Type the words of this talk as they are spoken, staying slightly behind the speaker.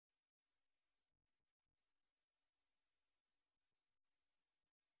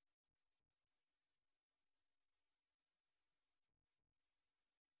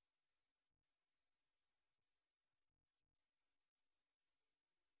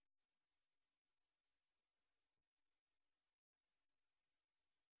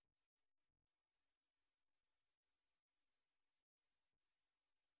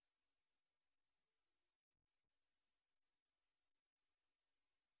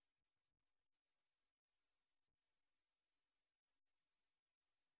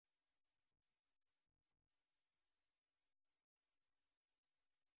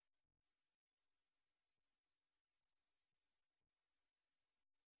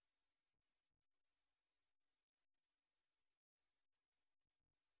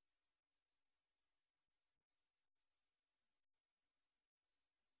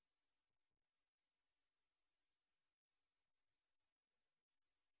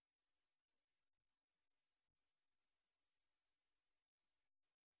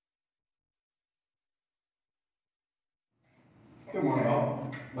Good morning,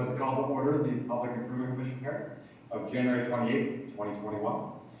 all. Let's call to order the Public Improvement Commission hearing of January 28,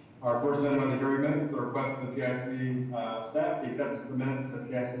 2021. Our first item of the hearing minutes, the request of the PIC staff, the acceptance of the minutes of the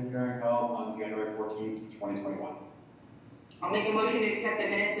PIC hearing held on January 14th, 2021. I'll make a motion to accept the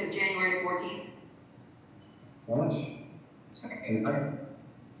minutes of January 14th. So much. Second.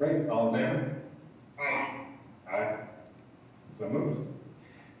 Great. All in favor? Aye. Aye. So moved.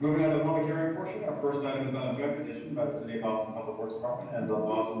 Moving on to the public hearing portion, our first item is on a joint petition by the City of Boston Public Works Department and the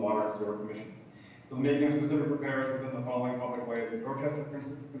Boston Water and Sewer Commission. So the making of specific repairs within the following public ways in Dorchester,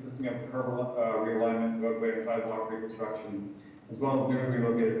 consisting of curb realignment, roadway and sidewalk reconstruction, as well as new and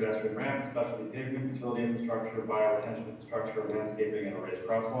relocated pedestrian ramps, specialty pavement, utility infrastructure, bioretention infrastructure, landscaping, and a raised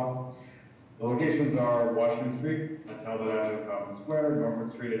crosswalk. The locations are Washington Street at Talbot Avenue, Common Square, Norfolk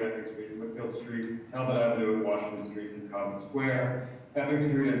Street at Epping Street, Whitfield Street, Talbot Avenue at Washington Street and Common Square, Epping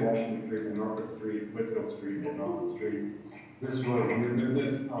Street at Washington Street and Norfolk Street, Whitfield Street and Norfolk Street. This was new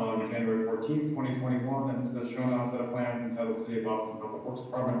business on January 14th, 2021, and this is shown on a set of plans entitled City of Boston Public Works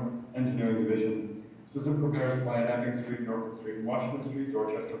Department, Engineering Division. Specific repairs plan Epping Street, Norfolk Street, and Washington Street,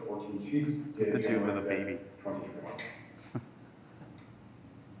 Dorchester, 14 sheets. The two with a baby. 2021.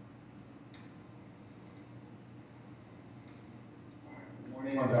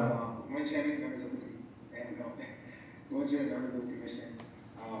 Good morning, Chairman, members of the Commission.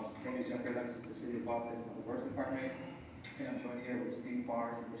 My name is Jeff Phillips with the City of Boston Public Works Department, and I'm joined here with Steve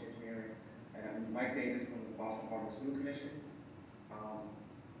Farr from Bush Engineering, and I'm Mike Davis from the Boston Water and Sewer Commission.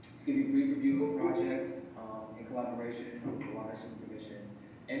 To give you a brief review of the project, in collaboration with the Water and Sewer Commission,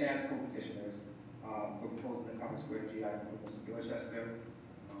 and as co-petitioners, we're proposing the Common Square GI improvements in Dorchester.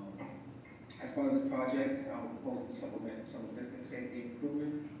 As part of this project, we're proposing to supplement some existing safety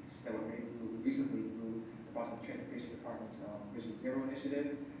improvements that were made recently through the Boston Transportation Department's Vision Zero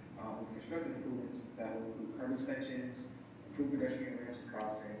initiative. We've constructed improvements that will include curb extensions, improved pedestrian ramps and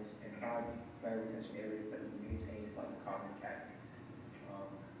crossings, and 5 fire retention areas that will be maintained by the Carbon Academy.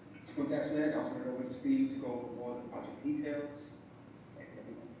 With that said, I'll turn it over to Steve to go over more of the project details. Thank you,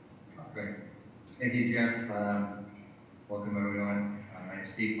 everyone. Great. Thank you, Jeff. Welcome, everyone. I'm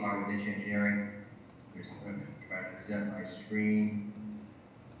Steve Farr with Ditch Engineering. I'm going to try to present my screen.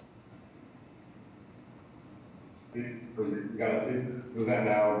 Steve, you got it, Steve? Was that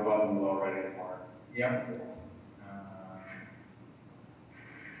now button below right in the corner? Yep.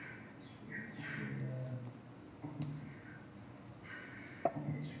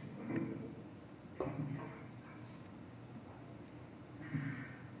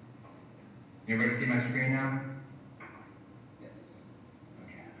 Everybody see my screen now?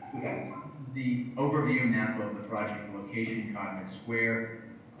 Okay. The overview map of the project location, Codman Square.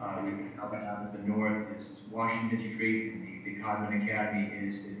 We've Talbot Ave at the north. This is Washington Street, and the Codman Academy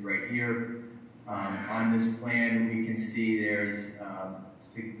is right here. On this plan, we can see there's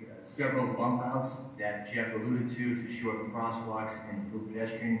several bump outs that Jeff alluded to shorten crosswalks and improve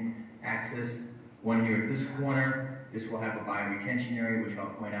pedestrian access. One here at this corner. This will have a bioretention area, which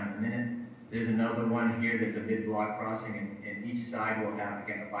I'll point out in a minute. There's another one here that's a mid-block crossing, and each side will have,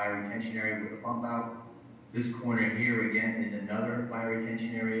 again, a bioretention area with a bump out. This corner here, again, is another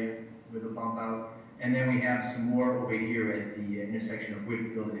bioretention area with a bump out. And then we have some more over here at the intersection of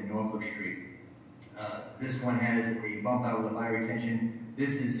Whitfield and Norfolk Street. This one has a bump out with a bioretention.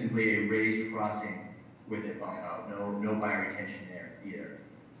 This is simply a raised crossing with a bump out, no bioretention there either.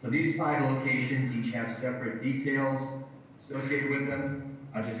 So these 5 locations each have separate details associated with them.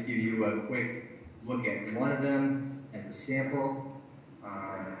 I'll just give you a quick look at one of them as a sample.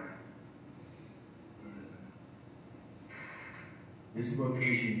 This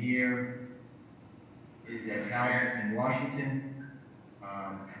location here is at Talbot in Washington.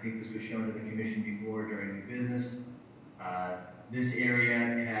 I think this was shown to the commission before during new business. This area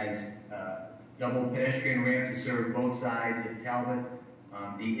has double pedestrian ramp to serve both sides of Talbot.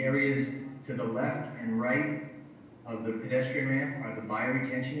 The areas to the left and right of the pedestrian ramp are the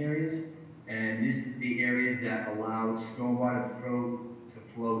bioretention areas, and this is the areas that allow stormwater to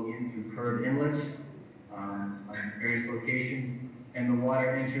flow in through curved inlets on various locations, and the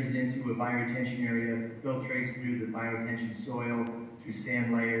water enters into a bioretention area, filtrates through the bioretention soil, through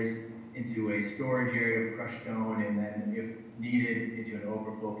sand layers, into a storage area of crushed stone, and then, if needed, into an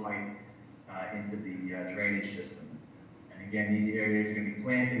overflow pipe into the drainage system. And again, these areas are going to be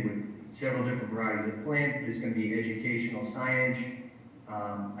planted with several different varieties of plants. There's going to be educational signage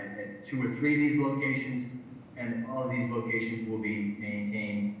at 2 or 3 of these locations, and all of these locations will be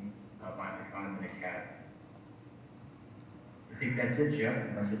maintained by the Codman Academy. I think that's it, Jeff,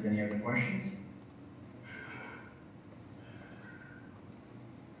 unless there's any other questions.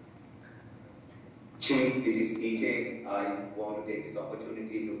 Chief, this is EJ. I want to take this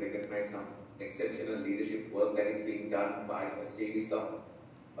opportunity to recognize some exceptional leadership work that is being done by a series of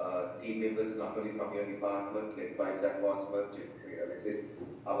team members, not only from your department, led by Zach Bosworth, Jeffrey Alexis,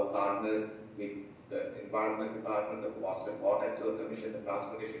 our partners with the Environment Department, the Boston Water and Sewer Commission, the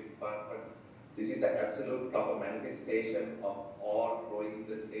Transportation Department. This is the absolute proper manifestation of all rowing in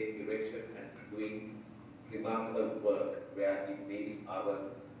the same direction and doing remarkable work where it meets our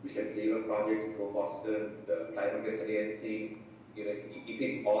Vision Zero projects, Go Boston, the climate resiliency. You know, it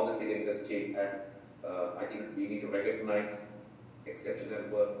hits all the cylinders, Chief, and I think we need to recognize exceptional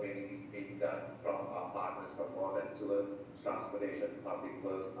work when it is being done from our partners from water and sewer, transportation, public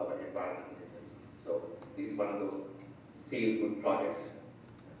works, our environmental agencies. So this is one of those feel-good projects.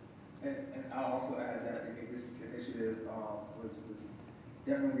 And I'll also add that I think this initiative was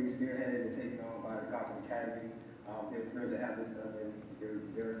definitely spearheaded and taken on by the Gotham Academy. They're thrilled to have this done.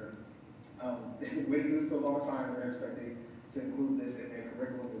 They're waiting this for a long time, and they're expecting to include this in their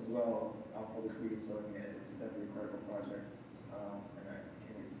curriculum as well for the students. So again, it's definitely a critical project, and I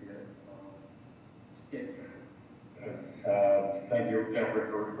can't wait to see that Thank you, Jeffrey,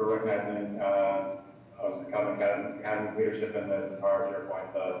 for recognizing the Gotham Academy's leadership in this, and to your point,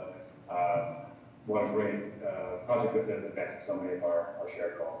 what a great project this is, advancing so many of our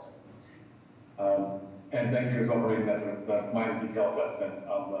shared goals. And thank you as well for making that sort of minor detail adjustment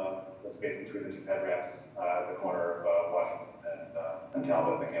on the space between the two ped ramps at the corner of Washington and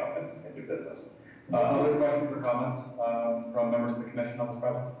Talbot that came up in new business. Other questions or comments from members of the commission on this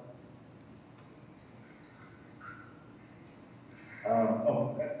project?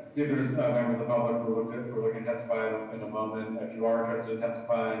 See if there's members of the public who are looking to testify in a moment. If you are interested in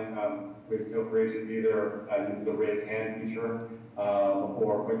testifying, please feel free to either use the raise hand feature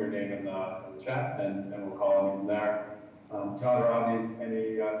or put your name in the chat, and we'll call on you from there. Todd or Avi,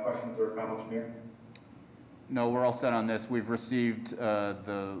 any questions or comments from you? No, we're all set on this. We've received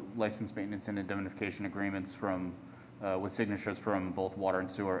the license maintenance and indemnification agreements from with signatures from both Water and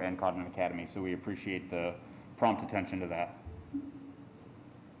Sewer and Cotton Academy, so we appreciate the prompt attention to that.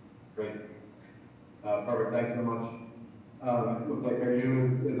 Great. Perfect. Thanks so much. It looks like our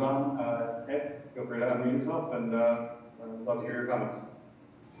view is on. Ed, feel free to unmute yourself, and I'd love to hear your comments.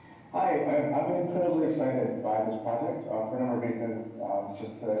 Hi, I'm incredibly excited by this project for a number of reasons.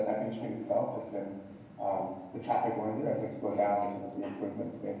 Just the Epping Street itself has been, the traffic going through has slowed down because of the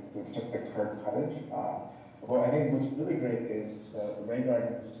improvements made to just the curb cuttage. What I think what's really great is the rain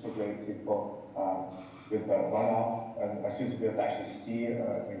garden is just a way to both with the runoff, and my students will be able to actually see an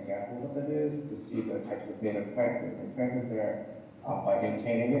example of what it is, to see the types of native plants that have been planted there. By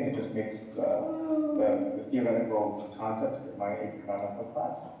maintaining it, it just makes the theoretical concepts that my environmental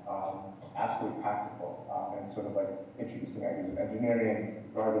class absolutely practical, and sort of like introducing ideas of engineering,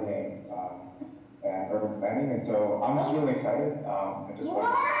 gardening, and urban planning. And so I'm just really excited. I just want to,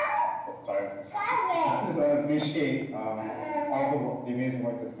 I just want to appreciate all the amazing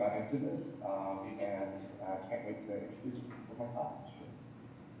work that's gone into this, and I can't wait to introduce it to my class.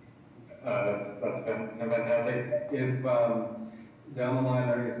 That's fantastic. If down the line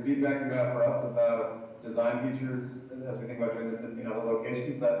there is feedback you have for us about design features as we think about doing this in other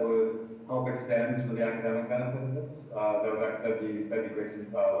locations that would help extend sort of the academic benefit of this, that'd be great to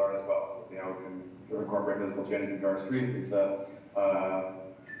learn as well, to see how we can incorporate visible changes into our streets, into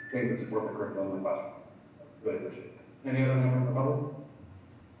things that support the curriculum in the classroom. Really appreciate it. Any other members of the public?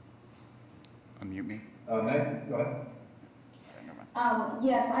 Unmute me. Meg, go ahead.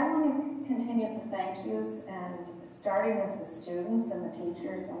 Yes, I want to continue the thank yous, and starting with the students and the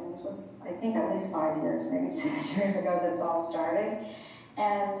teachers. I mean, this was, I think, at least 5 years, maybe 6 years ago this all started.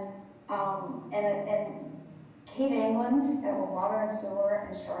 And Kate England at Water and Sewer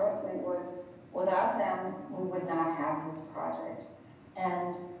and Charlotte Fleetwood, without them, we would not have this project.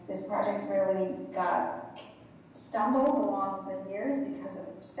 And this project really got stumbled along the years because of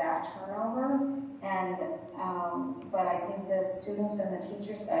staff turnover, and but I think the students and the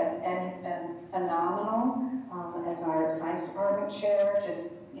teachers, Eddie's been phenomenal as our science department chair, just,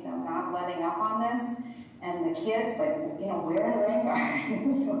 you know, not letting up on this, and the kids, like, you know, where are the rain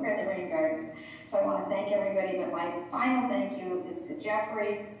gardens? Where are the rain gardens? So I want to thank everybody, but my final thank you is to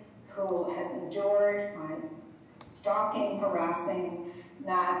Jeffrey, who has endured my stalking, harassing,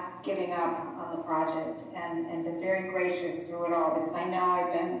 not giving up on the project, and been very gracious through it all, because I know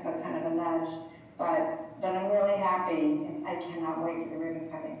I've been a kind of a nudge, but I'm really happy, and I cannot wait for the ribbon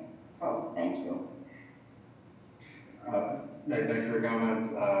cutting. So thank you. Thanks for your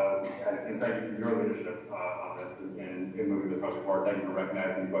comments, and thank you for your leadership on this and in moving this project forward. Thank you for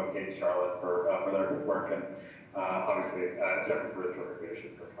recognizing both Kate and Charlotte for their good work, and obviously Jeffrey for his terrific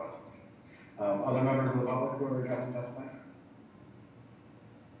leadership for the project. Other members of the public who are requesting testify?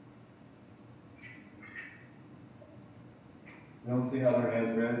 I don't see other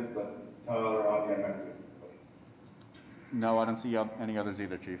hands raised, but Tyler, I'll get back to this. No, I don't see any others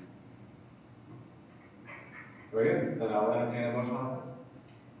either, Chief. Very good, then I'll entertain a motion on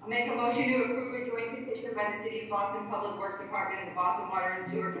I'll make a motion to approve a joint petition by the City of Boston Public Works Department and the Boston Water and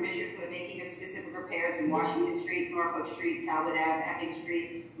Sewer Commission for the making of specific repairs in Washington Street, Norfolk Street, Talbot Ave, Epping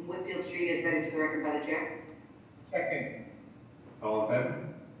Street, and Whitfield Street as read into the record by the chair. Second. it. All in favor?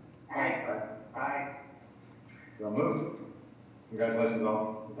 Aye. Aye. So moved. Congratulations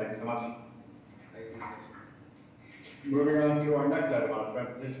all. Thank you so much. Moving on to our next item on a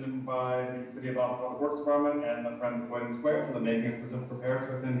joint petition by the City of Boston Public Works Department and the Friends of Boynton Square for the making of specific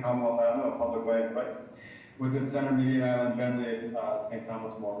repairs within Commonwealth Avenue, a public way in Brighton, within Center, Median Island, generally St.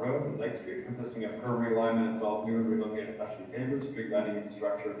 Thomas More Road and Lake Street, consisting of curb realignment as well as new and relocated specialty pavers, street lighting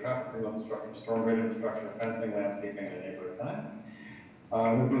infrastructure, traffic signal infrastructure, storm drain infrastructure, fencing, landscaping, and a neighborhood sign.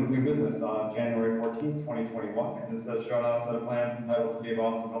 With new business on January 14th, 2021. This is shown on a set of plans entitled City of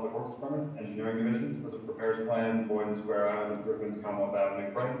Boston Public Works Department, Engineering Division, Specific Repairs Plan, Boynton Square Island Improvements, Commonwealth Avenue,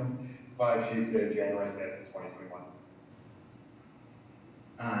 Brighton, 5 sheets dated January 5th, 2021.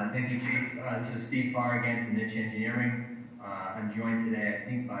 Thank you, Chief. This is Steve Farr again from Niche Engineering. I'm joined today, I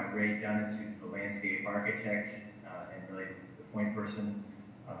think, by Ray Dunnitz, who's the landscape architect and really the point person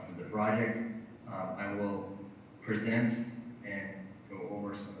for the project. I will present and go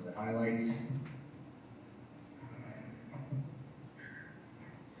over some of the highlights.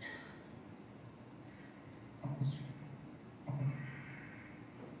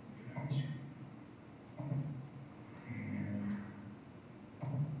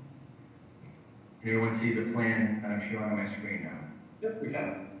 Everyone see the plan that I'm showing on my screen now? Yep, we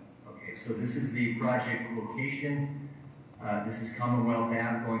can. Okay, so this is the project location. This is Commonwealth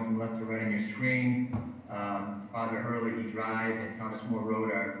Ave going from left to right on your screen. Father Hurley Drive and Thomas More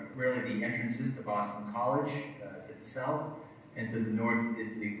Road are really the entrances to Boston College to the south, and to the north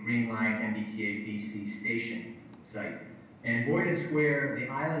is the Green Line MBTA BC station site. And Boynton Square, the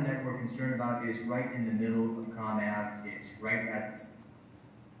island that we're concerned about, is right in the middle of Com Ave. It's right at the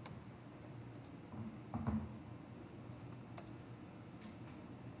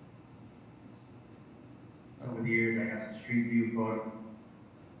over the years, I have some street view photo.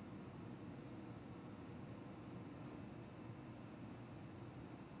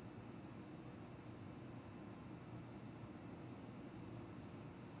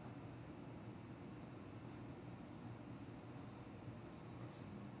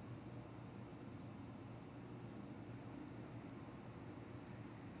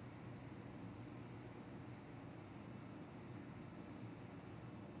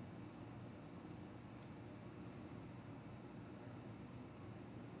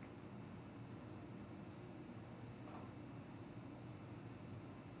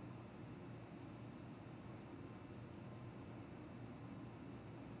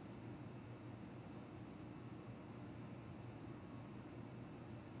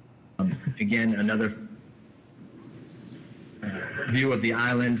 Again, another view of the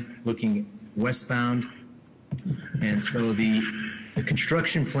island looking westbound. And so the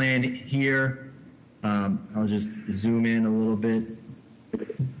construction plan here, I'll just zoom in a little bit.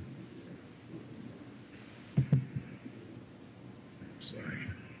 Sorry.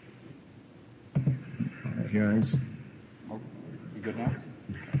 Here, guys. You good now?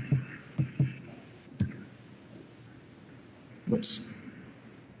 Whoops.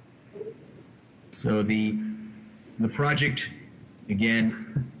 So the project,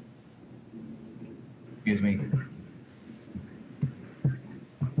 again, excuse me,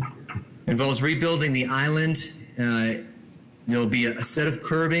 involves rebuilding the island. There'll be a set of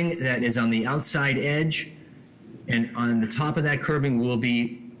curbing that is on the outside edge, and on the top of that curbing will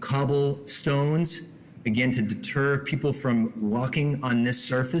be cobblestones, again, to deter people from walking on this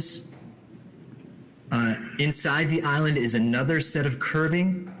surface. Inside the island is another set of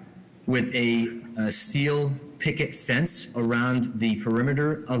curbing with a steel picket fence around the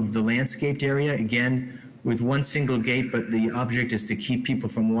perimeter of the landscaped area, again, with one single gate, but the object is to keep people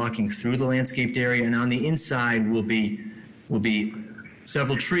from walking through the landscaped area. And on the inside will be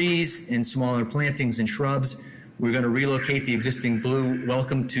several trees and smaller plantings and shrubs. We're going to relocate the existing blue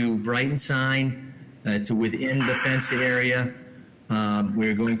 "Welcome to Brighton" sign to within the fence area.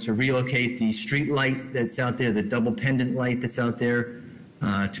 We're going to relocate the street light that's out there, the double pendant light that's out there,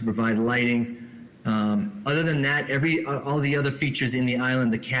 to provide lighting. Other than that, all the other features in the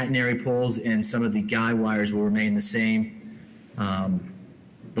island, the catenary poles and some of the guy wires will remain the same.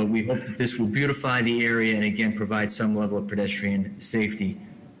 But we hope that this will beautify the area and again provide some level of pedestrian safety.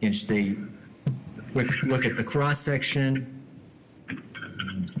 Interstate quick look at the cross-section.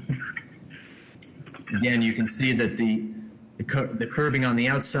 Again, you can see that the curbing on the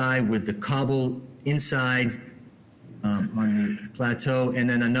outside with the cobble inside on the plateau, and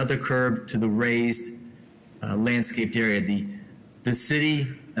then another curb to the raised landscaped area. The city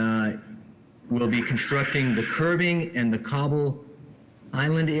will be constructing the curbing and the cobble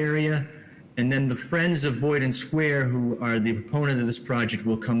island area, and then the Friends of Boyden Square, who are the proponent of this project,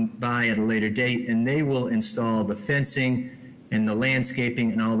 will come by at a later date, and they will install the fencing and the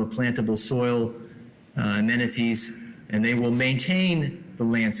landscaping and all the plantable soil amenities, and they will maintain the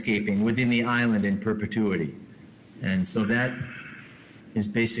landscaping within the island in perpetuity. And so that is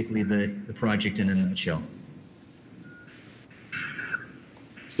basically the project in a nutshell.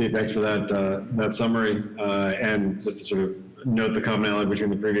 Steve, thanks for that summary. And just to sort of note the commonality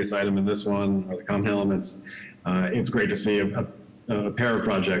between the previous item and this one, or the common elements, it's great to see a pair of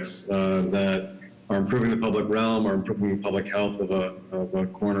projects that are improving the public realm, or improving the public health of a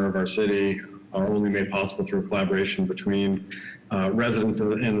corner of our city, are only made possible through collaboration between residents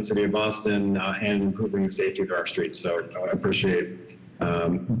in the city of Boston and improving the safety of our streets. So I appreciate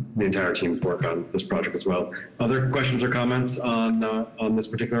the entire team's work on this project as well. Other questions or comments on this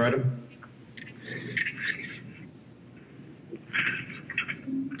particular item?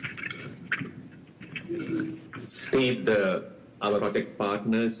 Steve, our project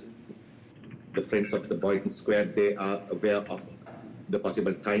partners, the Friends of the Boyden Square, they are aware of the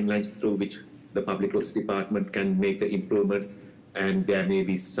possible timelines through which the Public Works Department can make the improvements, and there may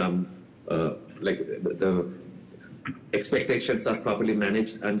be some, like the expectations are properly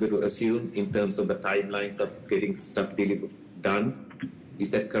managed, I'm going to assume, in terms of the timelines of getting stuff done.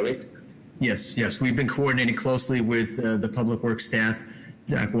 Is that correct? Yes, we've been coordinating closely with the Public Works staff,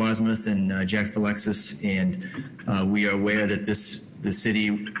 Zach Wasmuth and Jack Alexis, and we are aware that the city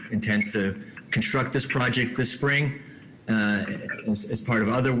intends to construct this project this spring as part of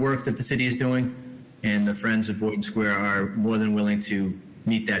other work that the city is doing, and the Friends of Boyden Square are more than willing to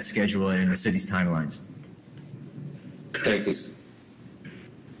meet that schedule in the city's timelines. Thank you.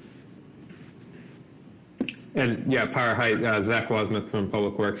 And yeah, Power Height, Zach Wasmuth from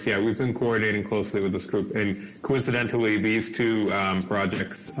Public Works. Yeah, we've been coordinating closely with this group, and coincidentally, these two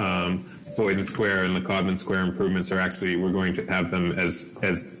projects, Boyden Square and the Codman Square improvements, are actually, we're going to have them as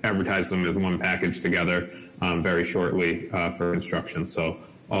advertise them as one package together very shortly for construction. So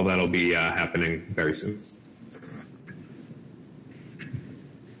all that'll be happening very soon.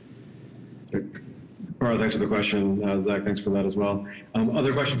 All right, thanks for the question, Zach. Thanks for that as well.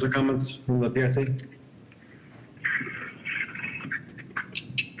 Other questions or comments from the PIC?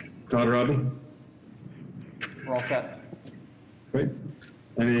 Todd or Robin? We're all set. Great.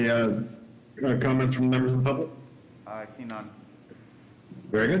 Any comments from members of the public? I see none.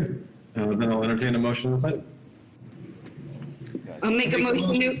 Very good. Then I'll entertain a motion on this item. I'll make a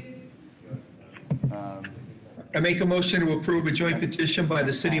motion to. I make a motion to approve a joint petition by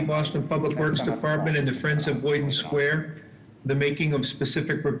the City of Boston Public Works Department and the Friends of Boyden Square, the making of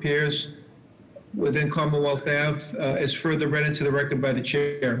specific repairs within Commonwealth Ave, as further read into the record by the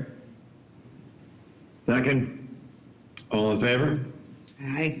chair. Second. All in favor?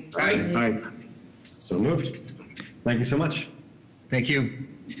 Aye. Aye. So moved. Thank you so much. Thank you.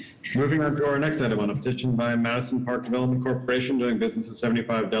 Moving on to our next item on a petition by Madison Park Development Corporation doing business at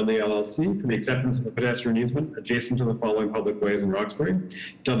 75 Dudley LLC for the acceptance of a pedestrian easement adjacent to the following public ways in Roxbury.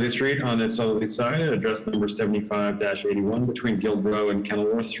 Dudley Street on its southerly side at address number 75-81 between Guild Row and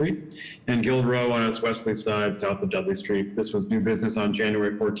Kenilworth Street, and Guild Row on its westerly side south of Dudley Street. This was new business on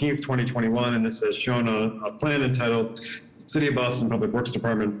January 14th, 2021, and this is shown on a plan entitled City of Boston Public Works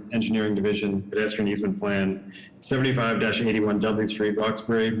Department Engineering Division Pedestrian Easement Plan 75-81 Dudley Street,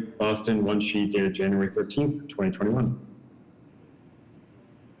 Roxbury, Boston, one sheet dated January 13th, 2021.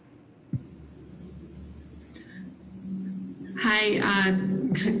 Hi,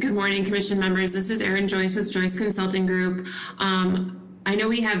 good morning, Commission members. This is Erin Joyce with Joyce Consulting Group. I know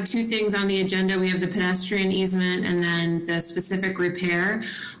we have two things on the agenda. We have the pedestrian easement and then the specific repair.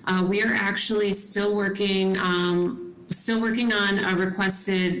 We are actually still working on a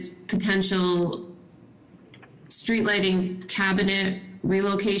requested potential street lighting cabinet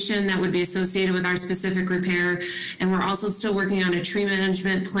relocation that would be associated with our specific repair. And we're also still working on a tree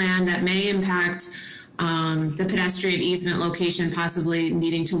management plan that may impact the pedestrian easement location, possibly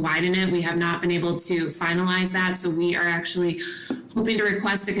needing to widen it. We have not been able to finalize that. So we are actually hoping to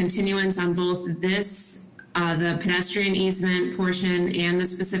request a continuance on both this the pedestrian easement portion and the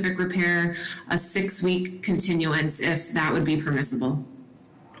specific repair, a 6-week continuance, if that would be permissible.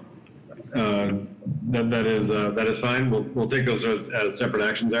 That is fine. We'll take those as separate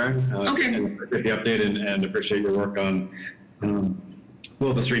actions, Aaron. Okay. And appreciate the update and appreciate your work on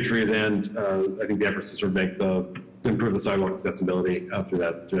both the street trees and I think the efforts to sort of to improve the sidewalk accessibility through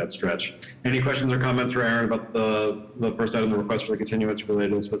that stretch. Any questions or comments for Aaron about the first item, the request for the continuance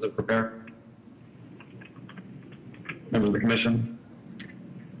related to the specific repair? Members of the commission?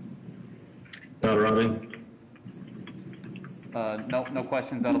 Todd or Robbie? No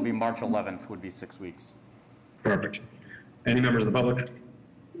questions. That'll be March 11th, would be 6 weeks. Perfect. Any members of the public?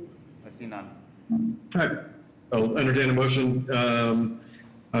 I see none. All right. I'll entertain a motion to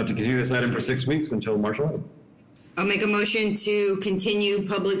continue this item for 6 weeks until March 11th. I'll make a motion to continue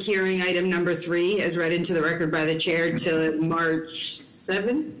public hearing item number 3 as read into the record by the chair to March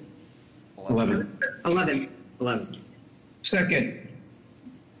 7th? 11. Second.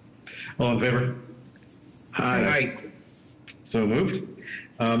 All in favor? Aye. So moved.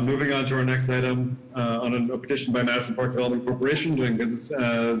 Moving on to our next item, on a petition by Madison Park Development Corporation doing business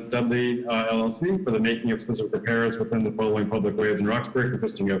as Dudley LLC for the making of specific repairs within the following public ways in Roxbury,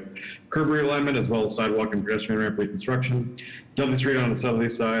 consisting of curb realignment as well as sidewalk and pedestrian ramp reconstruction. Dudley Street on the southerly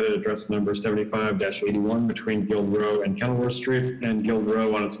side at address number 75-81 between Guild Row and Kenilworth Street, and Guild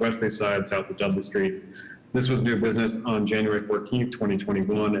Row on its westerly side south of Dudley Street. This was new business on January 14th,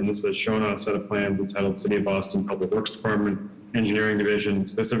 2021, and this is shown on a set of plans entitled City of Boston Public Works Department, Engineering Division,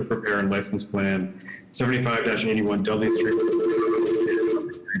 Specific Repair and License Plan, 75-81 Dudley Street,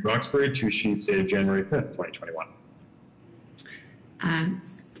 Roxbury, 2 sheets dated January 5th, 2021.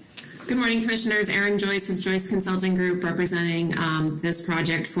 Good morning, Commissioners. Erin Joyce with Joyce Consulting Group representing this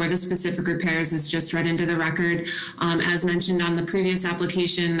project for the specific repairs is just read into the record. As mentioned on the previous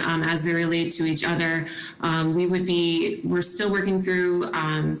application, as they relate to each other, we're still working through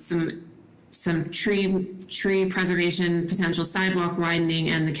some tree preservation, potential sidewalk widening,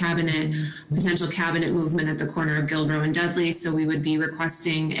 and the potential cabinet movement at the corner of Guild Row and Dudley. So we would be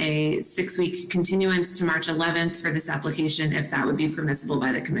requesting a 6-week continuance to March 11th for this application, if that would be permissible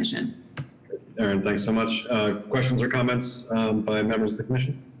by the commission. Aaron, thanks so much. Questions or comments by members of the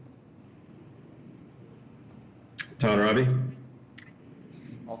commission? Todd or Robbie?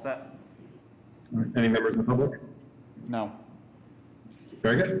 All set? Any members of the public? No.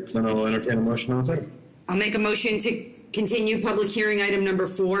 Very good. Then I'll entertain a motion on this item. I'll make a motion to continue public hearing item number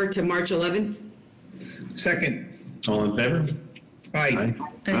 4 to March 11th. Second. All in favor? Aye.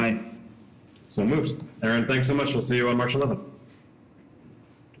 Aye. So moved. Aaron, thanks so much. We'll see you on March 11th.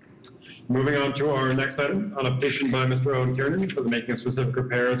 Moving on to our next item, on a petition by Mr. Owen Kiernan for the making of specific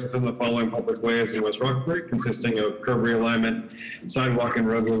repairs within the following public ways in West Roxbury, consisting of curb realignment, sidewalk and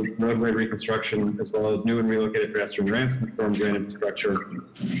roadway reconstruction, as well as new and relocated pedestrian ramps and storm drain infrastructure.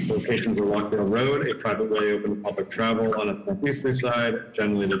 Locations are Lockdale Road, a private way open to public travel on its northeasterly side,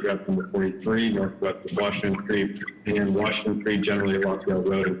 generally at address number 43, northwest of Washington Street, and Washington Street, generally at Lockdale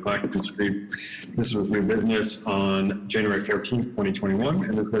Road and Clacton Street. This was new business on January 14th, 2021,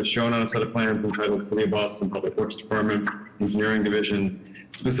 and this is shown on a set of plans entitled City of Boston Public Works Department, Engineering Division,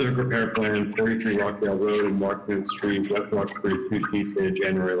 Specific Repair Plan, 43 Rockdale Road and Washington Street, West Roxbury, 2 sheets dated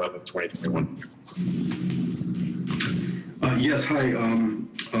January 11th, 2021. Yes, hi.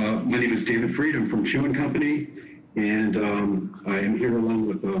 My name is David Freed. I'm from Chu & Company, and I am here along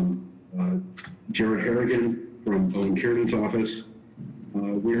with Jared Harrigan from Owen Kiernan's office.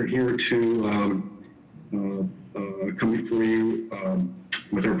 We're here to come before you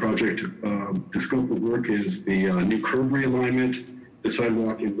with our project. The scope of work is the new curb realignment, the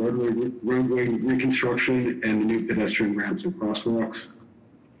sidewalk and roadway reconstruction, and the new pedestrian ramps and crosswalks.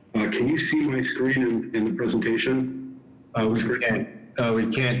 Can you see my screen in the presentation? We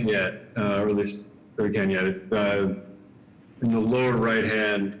can't yet, or at least we can yet. If, in the lower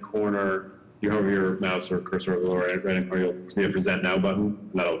right-hand corner, you hover your mouse or cursor over the lower right-hand corner, you'll see a Present Now button.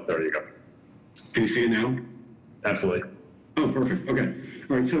 There you go. Can you see it now? Absolutely. Oh, perfect. Okay.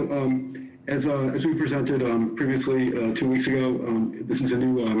 All right. So as we presented previously 2 weeks ago, this is a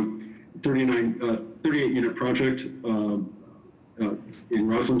new 38-unit project in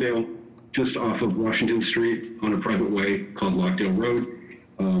Roslindale, just off of Washington Street on a private way called Lockdale Road.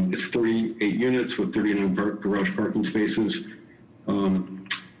 It's 38 units with 39 garage parking spaces.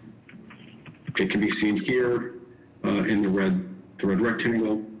 It can be seen here in the red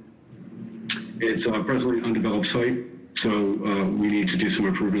rectangle. It's a presently undeveloped site, so we need to do some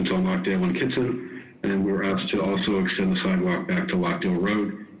improvements on Lockdale and Kitson, and we're asked to also extend the sidewalk back to Lockdale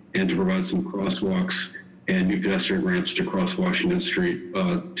Road and to provide some crosswalks and new pedestrian ramps to cross Washington Street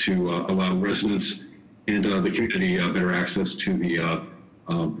to allow residents and the community better access to the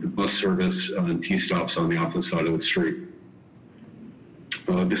bus service and T-stops on the opposite side of the street.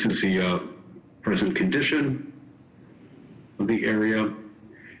 This is the present condition of the area.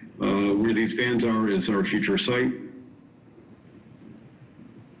 Where these vans are is our future site.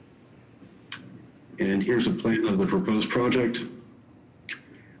 And here's a plan of the proposed project.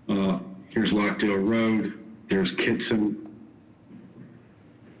 Here's Lockdale Road, there's Kitson.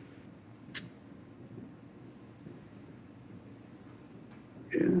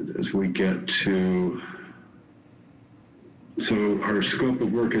 And as we get to, so our scope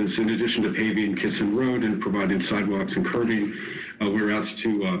of work is, in addition to paving Kitson Road and providing sidewalks and curbing, we're asked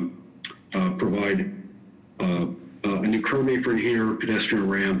to provide a new curb apron here, pedestrian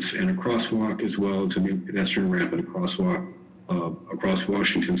ramps, and a crosswalk, as well as a new pedestrian ramp and a crosswalk across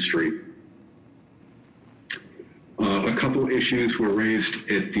Washington Street. A couple issues were raised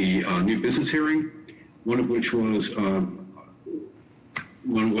at the new business hearing, one of which was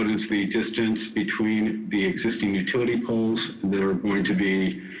what is the distance between the existing utility poles that are going to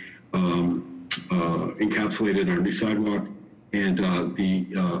be encapsulated in our new sidewalk and the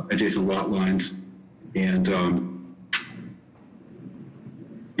adjacent lot lines, and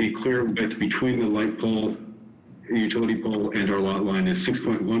the clear width between the light pole, the utility pole, and our lot line is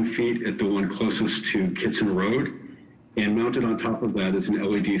 6.1 feet at the one closest to Kitson Road, and mounted on top of that is an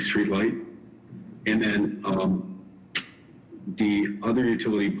LED street light. And then the other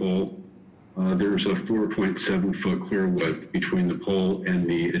utility pole, there's a 4.7 foot clear width between the pole and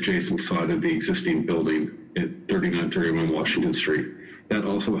the adjacent side of the existing building at 3931 Washington Street. That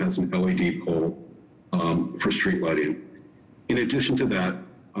also has an LED pole for street lighting. In addition to that,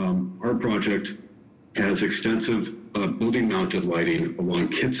 our project has extensive building mounted lighting along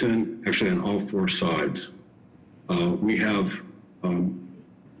Kitson, actually on all four sides. We have, I don't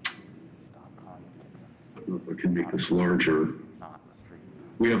know if I can make this larger.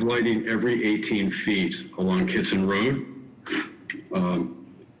 We have lighting every 18 feet along Kitson Road.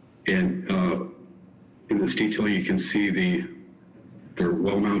 And in this detail, you can see they're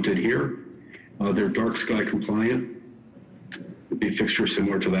well mounted here. They're dark sky compliant. The fixture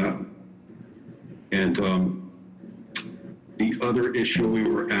similar to that. And the other issue we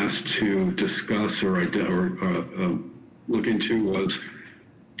were asked to discuss or look into was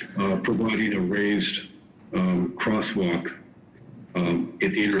providing a raised crosswalk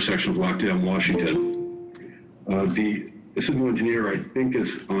at the intersection of Lockdale and Washington. The civil engineer, I think,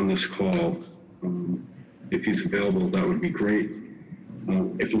 is on this call. If he's available, that would be great.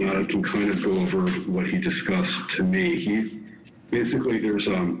 If not, I can kind of go over what he discussed to me. Basically, there's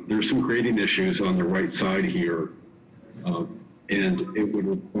some grading issues on the right side here, and it would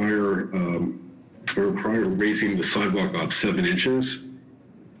require raising the sidewalk up 7 inches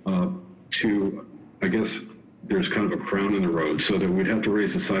to, I guess, there's kind of a crown in the road, so that we'd have to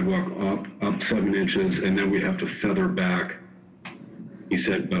raise the sidewalk up 7 inches, and then we'd have to feather back, he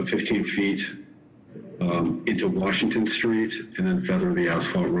said, about 15 feet into Washington Street, and then feather the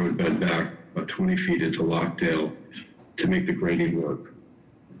asphalt road bed back about 20 feet into Lockdale to make the grading work.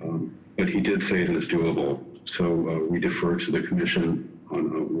 But he did say it is doable, so we defer to the commission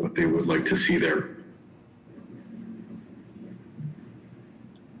on what they would like to see there.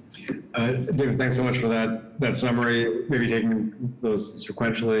 David, thanks so much for that summary. Maybe taking those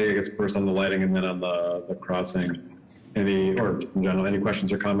sequentially, I guess first on the lighting and then on the crossing. Or in general, any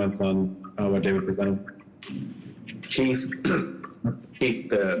questions or comments on what David presented? Chief,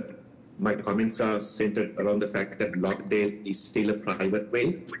 my comments are centered around the fact that Lockdale is still a private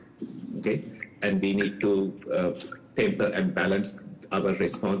way, okay? And we need to temper and balance our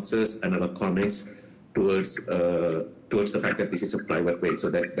responses and our comments towards the fact that this is a private way. So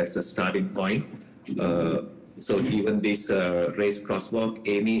that's the starting point. So even this raised crosswalk,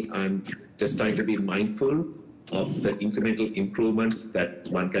 Amy, I'm just trying to be mindful of the incremental improvements that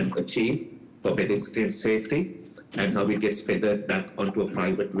one can achieve for pedestrian safety and how it gets feathered back onto a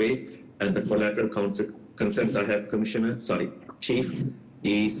private way. And the collateral concerns I have, Chief,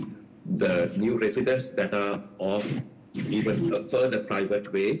 is the new residents that are off even a further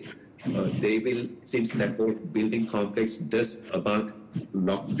private way. They will, since that whole building complex does abut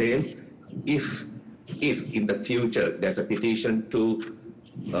Lockdale, if in the future there's a petition to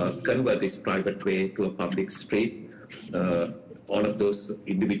convert this private way to a public street, all of those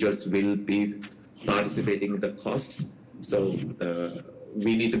individuals will be participating in the costs. So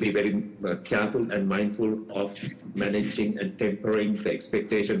we need to be very careful and mindful of managing and tempering the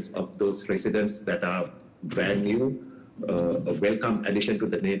expectations of those residents that are brand new, a welcome addition to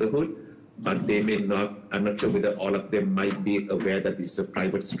the neighborhood, but they may not, I'm not sure whether all of them might be aware that this is a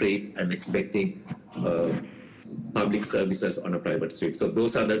private street and expecting public services on a private street. So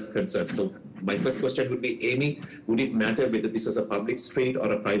those are the concerns. So my first question would be, Amy, would it matter whether this is a public street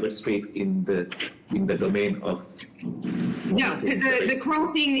or a private street in the domain of? No, because the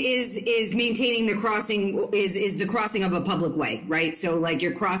crossing is maintaining the crossing is the crossing of a public way, right? So like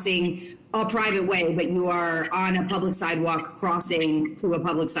you're crossing a private way, but you are on a public sidewalk crossing to a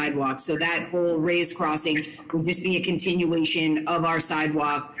public sidewalk. So that whole raised crossing would just be a continuation of our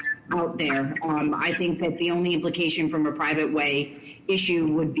sidewalk out there. I think that the only implication from a private way issue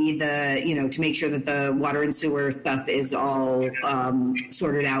would be to make sure that the water and sewer stuff is all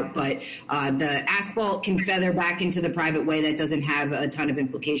sorted out. But the asphalt can feather back into the private way. That doesn't have a ton of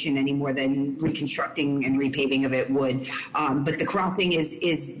implication any more than reconstructing and repaving of it would. But the crossing is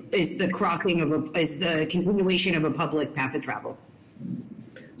the continuation of a public path of travel.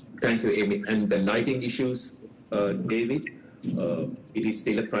 Thank you, Amy. And the lighting issues, David, it is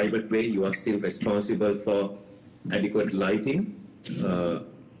still a private way. You are still responsible for adequate lighting.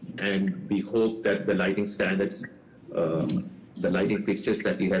 And we hope that the lighting standards, the lighting fixtures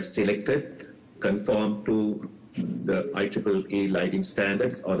that you have selected conform to the IEEE lighting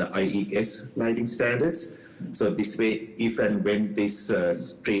standards or the IES lighting standards. So this way, if and when this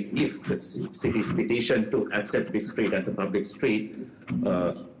street, if the city's petition to accept this street as a public street,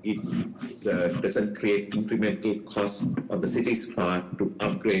 it doesn't create incremental cost on the city's part to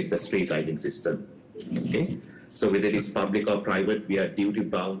upgrade the street lighting system. Okay, so whether it's public or private, we are duty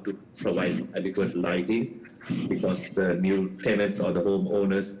bound to provide adequate lighting because the new tenants or the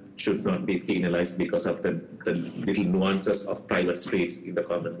homeowners should not be penalized because of the little nuances of private streets in the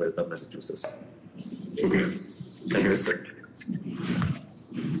Commonwealth of Massachusetts. Okay. Thank you, sir.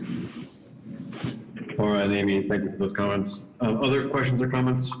 All right, Amy, thank you for those comments. Other questions or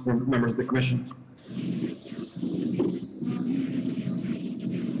comments from members of the commission?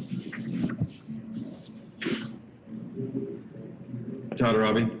 Todd or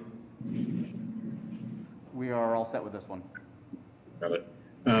Robbie? We are all set with this one. Got it.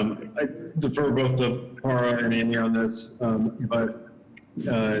 I defer both to Para and Amy on this, but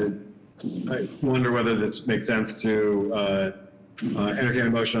I wonder whether this makes sense to entertain a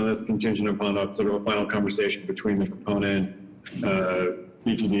motion on this contingent upon a sort of a final conversation between the proponent,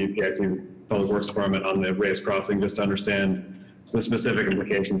 BTD, PIC, Public Works Department on the raised crossing, just to understand the specific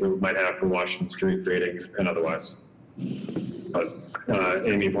implications that it might have for Washington Street grading and otherwise. But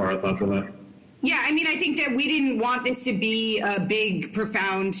Amy, Para, thoughts on that? Yeah, I mean, I think that we didn't want this to be a big,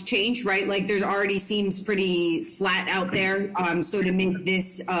 profound change, right? Like, there already seems pretty flat out there. So to make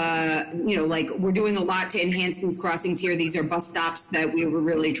this, like, we're doing a lot to enhance these crossings here. These are bus stops that we were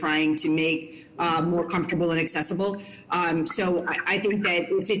really trying to make more comfortable and accessible. So I think that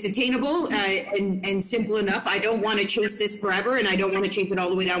if it's attainable and simple enough, I don't want to chase this forever, and I don't want to chase it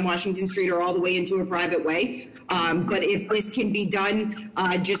all the way down Washington Street or all the way into a private way. But if this can be done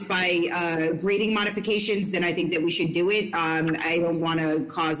just by grading modifications, then I think that we should do it. I don't want to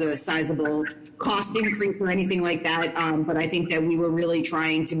cause a sizable cost increase or anything like that. But I think that we were really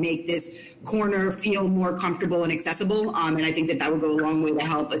trying to make this corner feel more comfortable and accessible. And I think that that would go a long way to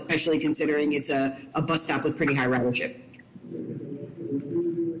help, especially considering it's a bus stop with pretty high ridership.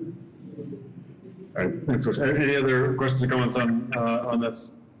 All right, thanks, Coach. Any other questions or comments on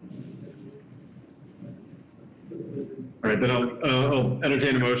this? All right, then I'll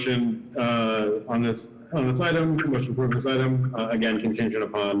entertain a motion on this item. Motion to approve this item. Again, contingent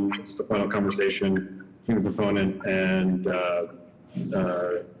upon just a final conversation between the proponent and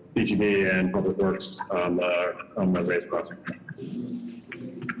BTD and Public Works on the raised crossing.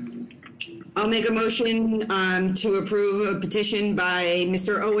 I'll make a motion to approve a petition by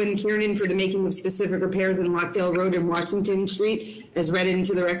Mr. Owen Kiernan for the making of specific repairs in Lockdale Road and Washington Street, as read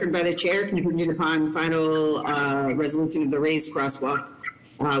into the record by the chair, contingent upon final resolution of the raised crosswalk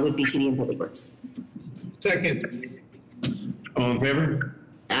with BTD and Public Works. Second. All in favor?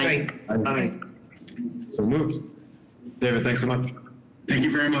 Aye. Aye. So moved. David, thanks so much. Thank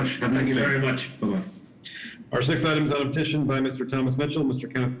you very much. Thank you very much. Bye-bye. Our sixth item is on a petition by Mr. Thomas Mitchell,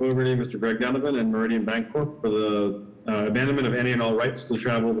 Mr. Kenneth Fogarty, Mr. Greg Donovan, and Meridian Bank Corp. for the abandonment of any and all rights to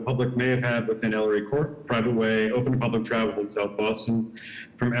travel the public may have had within Ellery Court, private way, open to public travel in South Boston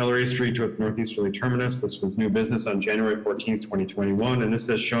from Ellery Street to its northeasterly terminus. This was new business on January 14th, 2021, and this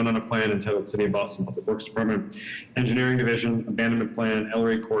is shown on a plan entitled City of Boston Public Works Department, Engineering Division, Abandonment Plan,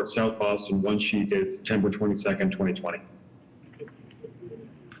 Ellery Court, South Boston, one sheet dated September 22nd, 2020.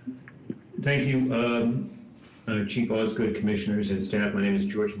 Thank you. Chief Osgood, Commissioners and staff. My name is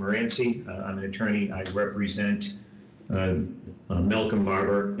George Moranci. I'm an attorney. I represent Malcolm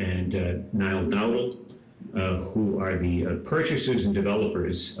Barber and Niall Dowdle. who are the purchasers and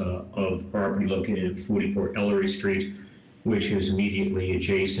developers of the property located at 44 Ellery Street, which is immediately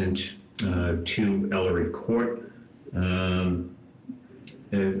adjacent to Ellery Court.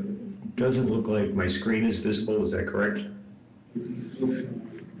 It doesn't look like my screen is visible, is that correct?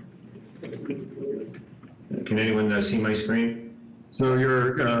 Can anyone see my screen? So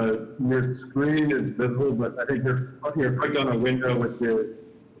your screen is visible, but I think you're clicked on a window with the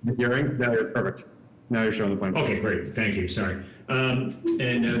hearing. Now you're perfect. Now you're showing the plan. Okay, great. Thank you. Sorry.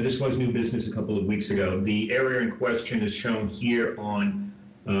 This was new business a couple of weeks ago. The area in question is shown here on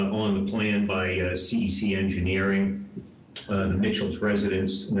the plan by CEC Engineering. The Mitchell's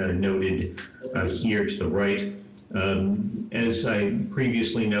residence noted here to the right. As I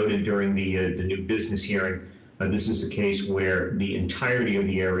previously noted during the new business hearing, this is a case where the entirety of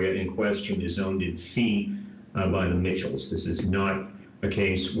the area in question is owned in fee by the Mitchells. This is not a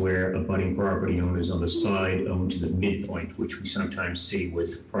case where abutting property owners on the side own to the midpoint, which we sometimes see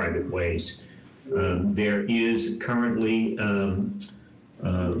with private ways. There is currently a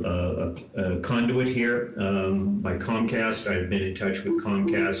conduit here by Comcast. I've been in touch with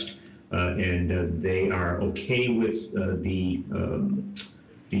Comcast, and they are okay with the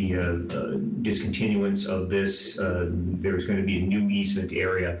discontinuance of this. There's going to be a new easement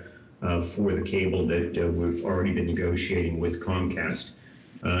area for the cable that we've already been negotiating with Comcast.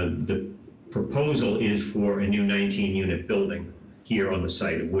 The proposal is for a new 19-unit building here on the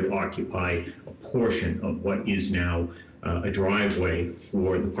site. It would occupy a portion of what is now a driveway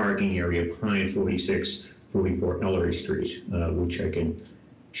for the parking area behind 4644 Ellery Street, which I can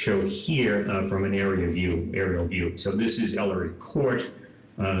show here from an aerial view. So this is Ellery Court.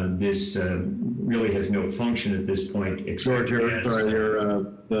 This really has no function at this point except George,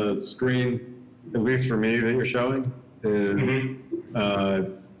 the screen, at least for me, that you're showing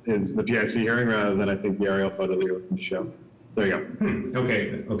is the PIC hearing rather than I think the aerial photo that you're looking to show. There you go.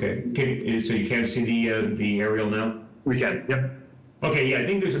 Okay. So you can't see the aerial now? We can. Yep. Okay. Yeah, I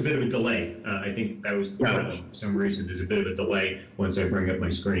think there's a bit of a delay. I think that was the problem. For some reason, there's a bit of a delay once I bring up my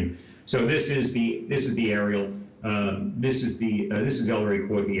screen. So this is the aerial. This is Ellery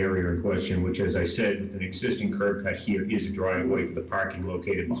Court, the area in question, which, as I said, with an existing curb cut here, is a driveway for the parking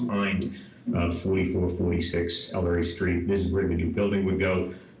located behind 4446 Ellery Street. This is where the new building would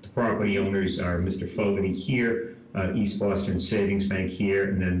go. The property owners are Mr. Fogarty here, East Boston Savings Bank here,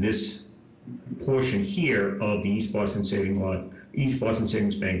 and then this portion here of the East Boston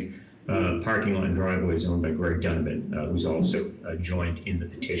Savings Bank parking lot and driveway is owned by Greg Donovan, who's also joined in the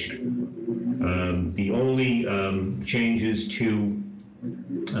petition. The only changes to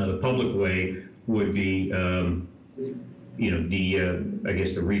the public way would be, I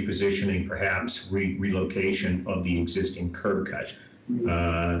guess the repositioning, perhaps relocation of the existing curb cut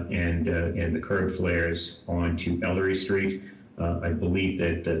and the curb flares onto Ellery Street. I believe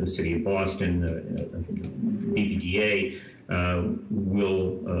that the City of Boston, BPDA,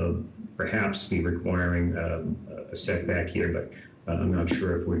 will perhaps be requiring a setback here, but I'm not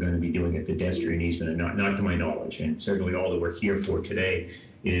sure if we're going to be doing a pedestrian easement or not to my knowledge. And certainly all that we're here for today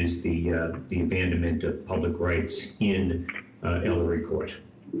is the abandonment of public rights in Ellery Court.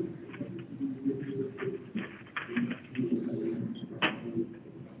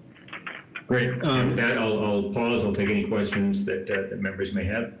 Great. With that, I'll pause. I'll take any questions that members may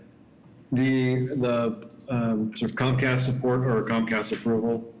have. The sort of Comcast support or Comcast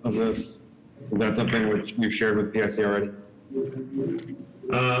approval of this, is that something which you've shared with PIC already?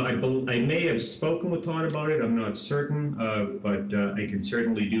 I may have spoken with Todd about it. I'm not certain, but I can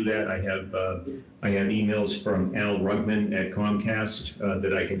certainly do that. I have emails from Al Rugman at Comcast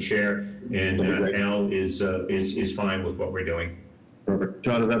that I can share, and Al is fine with what we're doing. Perfect.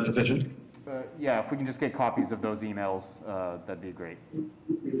 John, is that sufficient? Yeah, if we can just get copies of those emails, that'd be great.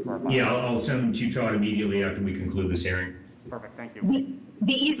 Yeah, I'll send them to you, Todd, immediately after we conclude this hearing. Perfect, thank you.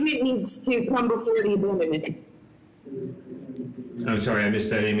 The easement needs to come before the abandonment. I'm sorry, I missed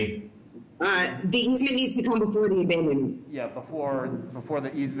that, Amy. The easement needs to come before the abandonment. Yeah, before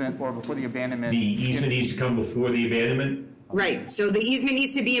the easement or before the abandonment. The easement needs to come before the abandonment? Right, so the easement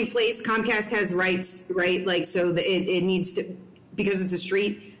needs to be in place. Comcast has rights, right? Like, so it needs to, because it's a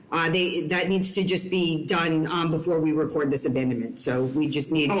street, that needs to just be done before we record this abandonment. So we just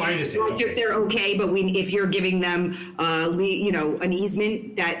need, I understand. If they're okay, but if you're giving them, an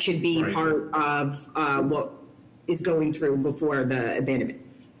easement, that should be part of what is going through before the abandonment.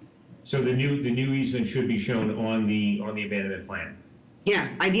 So the new easement should be shown on the abandonment plan. Yeah,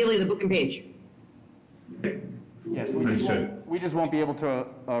 ideally the book and page. Yes, we just won't be able to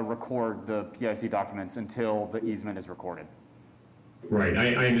record the PIC documents until the easement is recorded. Right,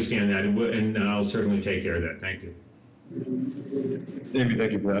 I understand that, and I'll certainly take care of that. Thank you. Amy,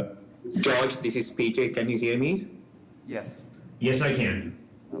 thank you for that. George, this is PJ. Can you hear me? Yes. Yes, I can.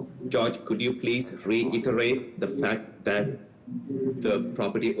 George, could you please reiterate the fact that the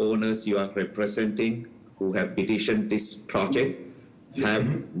property owners you are representing who have petitioned this project have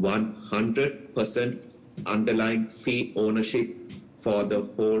 100% underlying fee ownership for the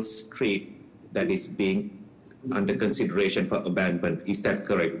whole street that is being under consideration for abandonment? Is that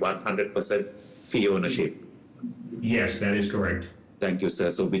correct? 100% fee ownership? Yes, that is correct. Thank you, sir.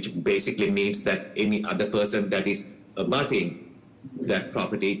 So which basically means that any other person that is abutting that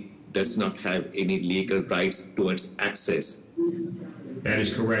property does not have any legal rights towards access. That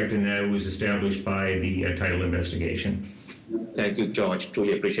is correct, and that was established by the title investigation. Thank you, George.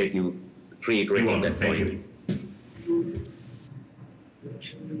 Truly appreciate you reiterating that point. Thank you.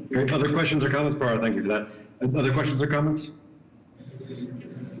 Great. Other questions or comments, Bara? Thank you for that. Other questions or comments?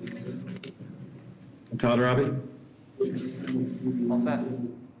 Todd or Abby? All set.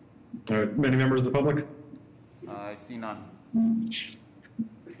 All right. Many members of the public? I see none.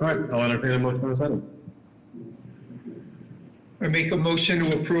 All right. I'll entertain a motion on this item. I make a motion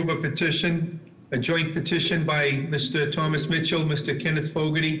to approve a petition, a joint petition by Mr. Thomas Mitchell, Mr. Kenneth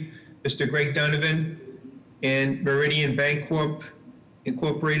Fogarty, Mr. Greg Donovan, and Meridian Bank Corp.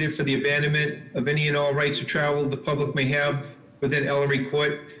 Incorporated for the abandonment of any and all rights of travel the public may have within Ellery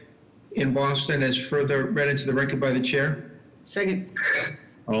Court in Boston, as further read into the record by the chair. Second.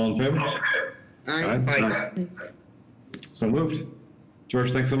 All in favor? Aye. Aye. So moved.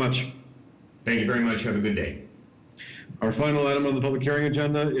 George, thanks so much. Thank you very much. Have a good day. Our final item on the public hearing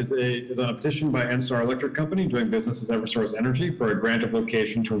agenda is on a petition by NSTAR Electric Company doing business as Eversource Energy for a grant of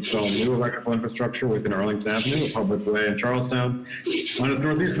location to install new electrical infrastructure within Arlington Avenue, a public way in Charlestown, on its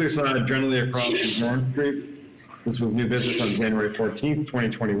northeasterly side, generally across from Orange Street. This was new business on January 14th,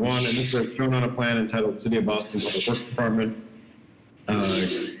 2021, and this is shown on a plan entitled City of Boston Public Works Department,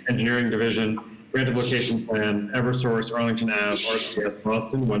 Engineering Division, Grant of Location Plan, Eversource, Arlington Ave, RCS,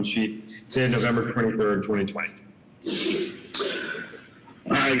 Boston, one sheet, dated November 23rd, 2020.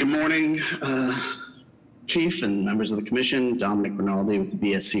 Good morning, Chief and members of the Commission. Dominic Rinaldi with the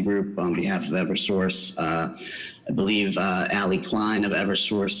BSC Group on behalf of Eversource. I believe Allie Klein of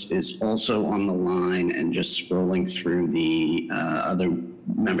Eversource is also on the line, and just scrolling through the other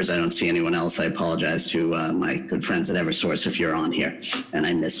members, I don't see anyone else. I apologize to my good friends at Eversource if you're on here and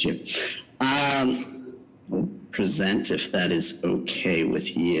I missed you. We'll present if that is okay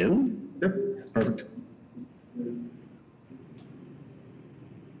with you. Yep, that's perfect.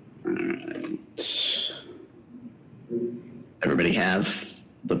 All right. Everybody have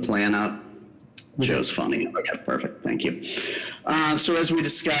the plan up? Joe's funny. Okay, perfect. Thank you. So as we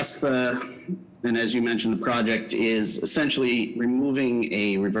discussed, and as you mentioned, the project is essentially removing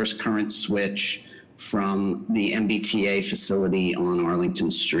a reverse current switch from the MBTA facility on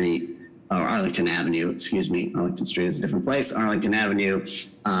Arlington Street, or Arlington Avenue, excuse me. Arlington Street is a different place, Arlington Avenue,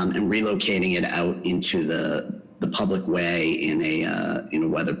 and relocating it out into the public way in a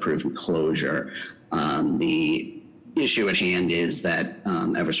weatherproof enclosure. The issue at hand is that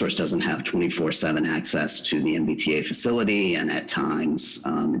Eversource doesn't have 24/7 access to the MBTA facility, and at times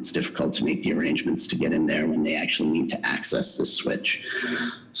it's difficult to make the arrangements to get in there when they actually need to access this switch.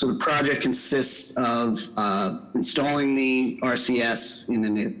 So the project consists of installing the RCS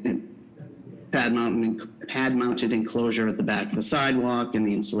in a pad-mounted enclosure at the back of the sidewalk, and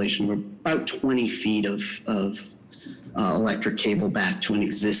the installation of about 20 feet of electric cable back to an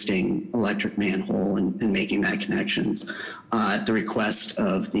existing electric manhole and making that connections. At the request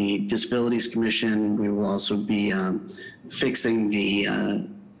of the Disabilities Commission, we will also be fixing the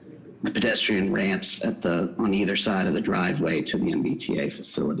pedestrian ramps on either side of the driveway to the MBTA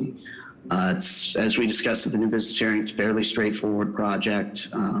facility. As we discussed at the new business hearing, it's a fairly straightforward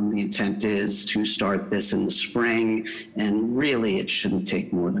project. The intent is to start this in the spring, and really it shouldn't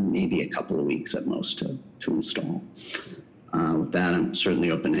take more than maybe a couple of weeks at most to install. With that, I'm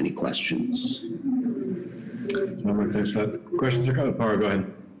certainly open to any questions. Questions or comments? Para, go ahead.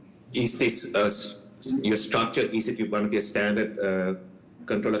 Is this your structure? Is it one of your standard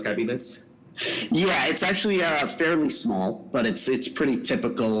controller cabinets? Yeah, it's actually fairly small, but it's pretty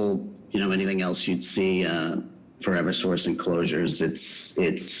typical. Anything else you'd see for Eversource enclosures.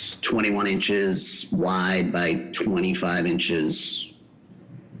 It's 21 inches wide by 25 inches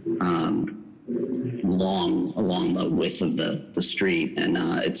long along the width of the street, and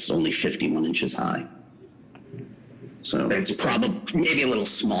it's only 51 inches high. So it's probably maybe a little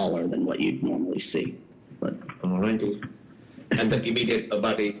smaller than what you'd normally see. But alrighty. And the immediate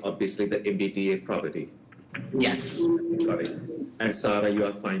abut is obviously the MBTA property. Yes. Got it. And Sarah, you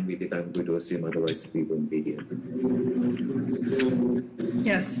are fine with it. I'm going to assume otherwise we won't be here.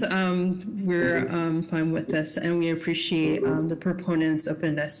 Yes, we're fine with this, and we appreciate the proponents'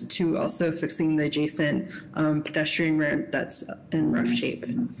 openness to also fixing the adjacent pedestrian ramp that's in rough shape.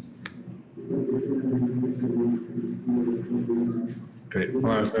 Great. All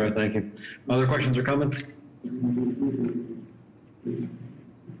right, Sarah, thank you. Other questions or comments?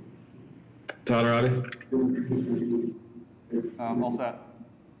 Todd or Avi? All set.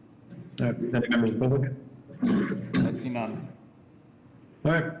 All right. Any members of the public? I see none.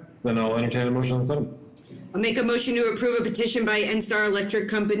 All right, then I'll entertain a motion on the item. I'll make a motion to approve a petition by NStar Electric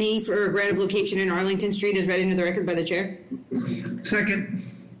Company for a grant of location in Arlington Street as read into the record by the chair. Second.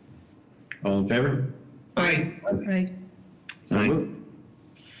 All in favor? Aye. Aye. So moved.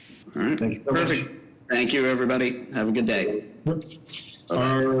 All right. Thank you so Perfect. much. Thank you, everybody. Have a good day.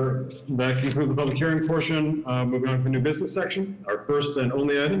 That concludes the public hearing portion. Moving on to the new business section. Our first and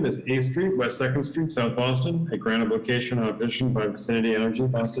only item is A Street, West 2nd Street, South Boston, a grant of location on a petition by Vicinity Energy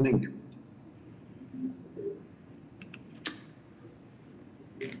Boston Inc.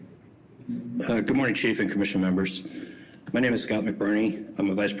 Good morning, Chief and Commission members. My name is Scott McBurney. I'm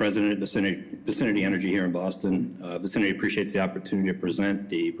a Vice President at Vicinity Energy here in Boston. Vicinity appreciates the opportunity to present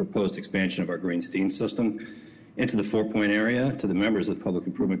the proposed expansion of our green steam system into the 4 Point area to the members of the Public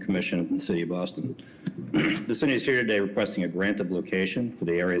Improvement Commission of the City of Boston. Vicinity is here today requesting a grant of location for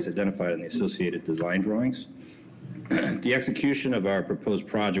the areas identified in the associated design drawings. The execution of our proposed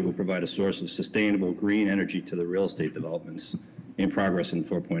project will provide a source of sustainable green energy to the real estate developments in progress in the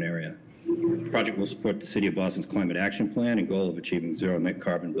 4 Point area. The project will support the City of Boston's climate action plan and goal of achieving zero net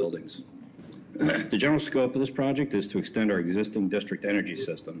carbon buildings. The general scope of this project is to extend our existing district energy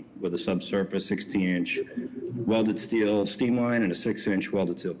system with a subsurface 16-inch welded steel steam line and a 6-inch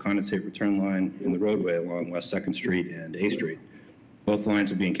welded steel condensate return line in the roadway along West 2nd Street and A Street. Both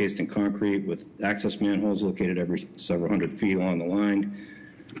lines will be encased in concrete with access manholes located every several hundred feet along the line.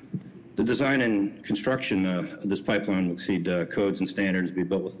 The design and construction of this pipeline will exceed codes and standards, be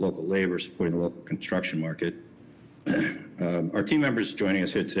built with local labor, supporting the local construction market. Our team members joining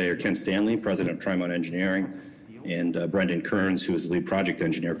us here today are Ken Stanley, President of Trimont Engineering, and Brendan Kearns, who is the lead project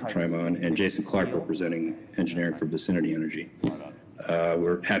engineer for Trimont, and Jason Clark, representing engineering for Vicinity Energy.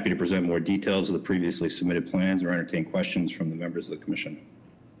 We're happy to present more details of the previously submitted plans or entertain questions from the members of the commission.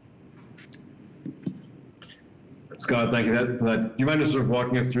 Scott, thank you for that. Do you mind just sort of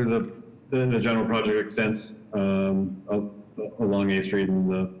walking us through the general project extents along A Street and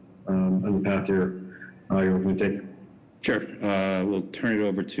the path you're looking to take? Sure. We'll turn it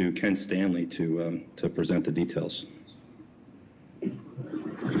over to Ken Stanley to present the details. Good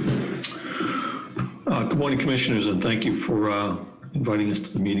morning, Commissioners, and thank you for inviting us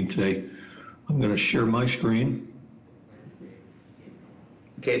to the meeting today. I'm going to share my screen.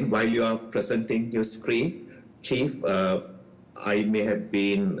 Ken, while you are presenting your screen, Chief, I may have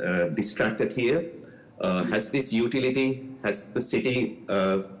been distracted here. Has the city,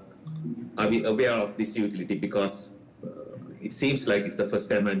 are we aware of this utility? Because it seems like it's the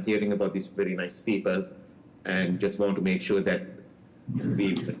first time I'm hearing about these very nice people, and just want to make sure that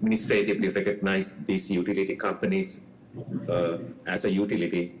we administratively recognize these utility companies as a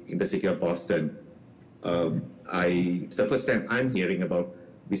utility in the city of Boston. It's the first time I'm hearing about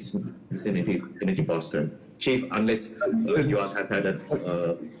Vicinity Energy Boston. Chief, unless you all have had a...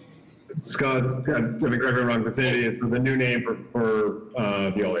 Scott, let me correct me wrong, Vicinity is the new name for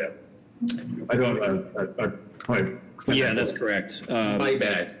Veolia. I don't Yeah, that's correct. My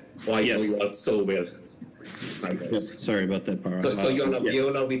bad. Why you are so well. Yep, sorry about that, Parag. So you're on a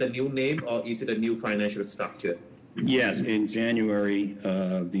Veolia with a new name, or is it a new financial structure? Yes, in January,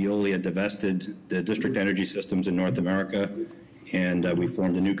 Veolia divested the district energy systems in North America, and we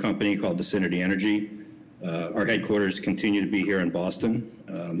formed a new company called Vicinity Energy. Our headquarters continue to be here in Boston.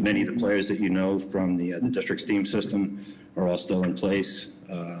 Many of the players that you know from the district steam system are all still in place.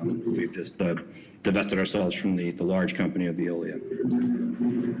 We've just divested ourselves from the large company of Veolia.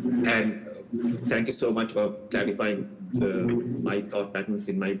 And thank you so much for clarifying my thought patterns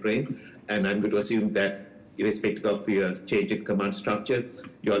in my brain. And I'm going to assume that irrespective of your change in command structure,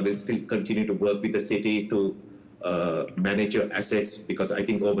 you all will still continue to work with the city to manage your assets, because I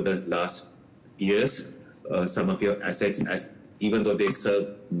think over the last years, some of your assets, even though they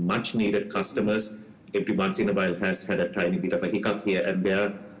serve much needed customers, every once in a while has had a tiny bit of a hiccup here and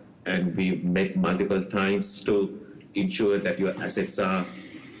there, and we've met multiple times to ensure that your assets are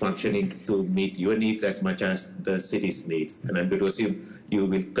functioning to meet your needs as much as the city's needs. And I'm going to assume you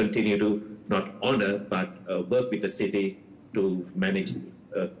will continue to not honor, but work with the city to manage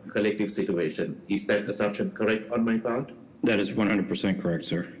a collective situation. Is that assumption correct on my part? That is 100% correct,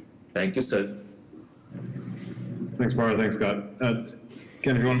 sir. Thank you, sir. Thanks, Barbara. Thanks, Scott.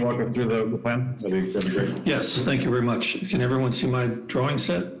 Ken, if you want to walk us through the plan, that'd be great. Yes, thank you very much. Can everyone see my drawing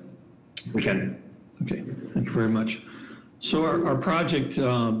set? We can. Okay, thank you very much. So our project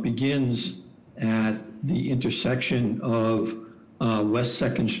begins at the intersection of West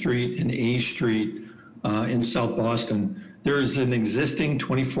 2nd Street and A Street in South Boston. There is an existing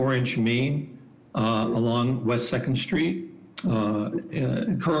 24-inch main along West 2nd Street,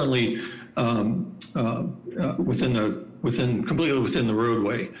 currently completely within the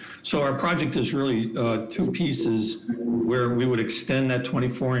roadway. So our project is really two pieces where we would extend that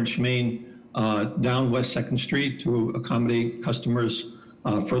 24-inch main down West 2nd Street to accommodate customers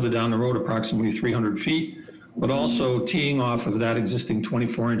further down the road, approximately 300 feet, but also teeing off of that existing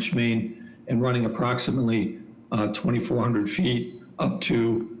 24-inch main and running approximately 2,400 feet up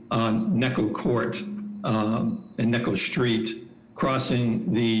to Necco Court and Necco Street,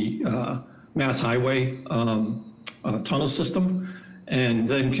 crossing the Mass Highway tunnel system, and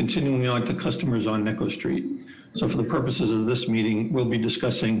then continuing on to customers on Necco Street. So for the purposes of this meeting, we'll be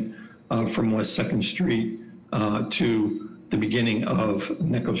discussing from West 2nd Street to the beginning of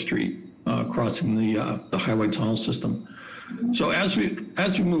Necco Street, crossing the highway tunnel system. So as we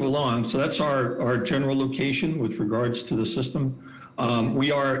move along, so that's our general location with regards to the system.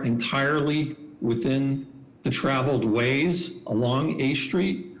 We are entirely within the traveled ways along A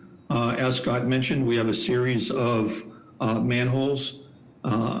Street. As Scott mentioned, we have a series of manholes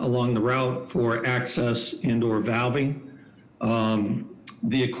along the route for access and/or valving.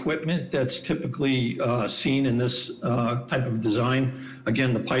 The equipment that's typically seen in this type of design,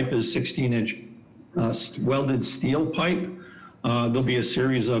 again, the pipe is 16-inch welded steel pipe. There'll be a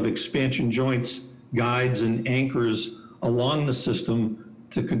series of expansion joints, guides, and anchors along the system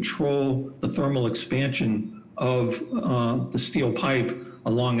to control the thermal expansion of the steel pipe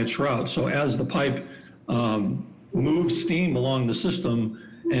along its route. So as the pipe moves steam along the system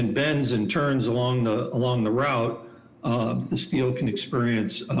and bends and turns along the route, the steel can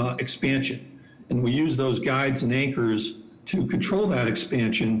experience expansion. And we use those guides and anchors to control that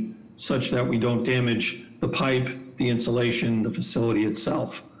expansion such that we don't damage the pipe, the insulation, the facility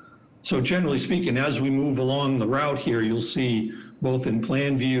itself. So generally speaking, as we move along the route here, you'll see both in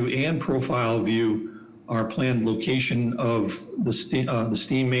plan view and profile view our planned location of the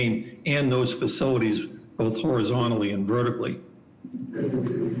steam main and those facilities, both horizontally and vertically.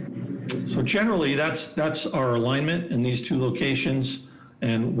 So generally, that's our alignment in these two locations,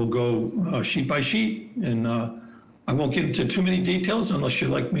 and we'll go sheet by sheet. And I won't get into too many details unless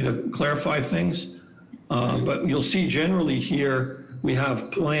you'd like me to clarify things. But you'll see generally here, we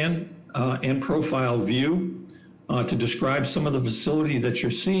have plan and profile view to describe some of the facility that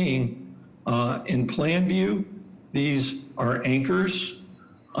you're seeing. In plan view, these are anchors.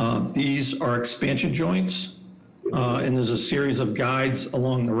 These are expansion joints. And there's a series of guides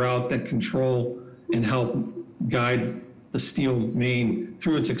along the route that control and help guide the steel main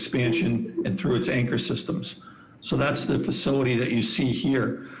through its expansion and through its anchor systems. So that's the facility that you see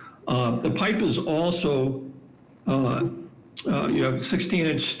here. The pipe is also, you have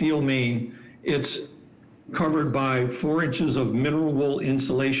 16-inch steel main. It's covered by 4 inches of mineral wool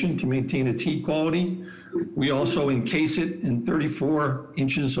insulation to maintain its heat quality. We also encase it in 34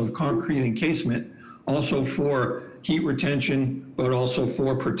 inches of concrete encasement, also for heat retention, but also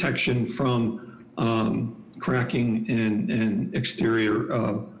for protection from cracking and exterior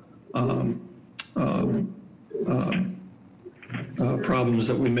problems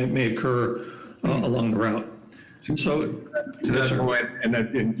that may occur along the route. So to that point,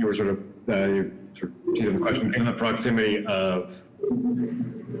 and you were sort of the question, in the proximity of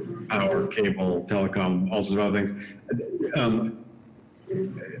power, cable, telecom, all sorts of other things.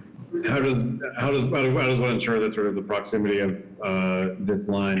 How does one ensure that sort of the proximity of this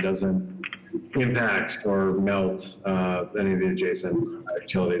line doesn't impact or melt any of the adjacent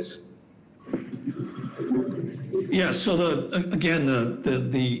utilities? Yeah, so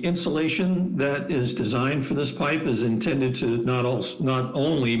the insulation that is designed for this pipe is intended to not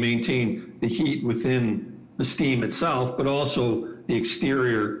only maintain the heat within the steam itself, but also the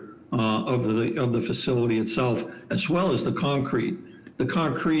exterior of the facility itself, as well as the concrete. The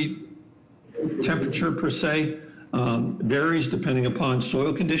concrete temperature per se varies depending upon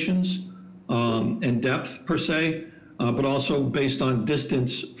soil conditions and depth per se, but also based on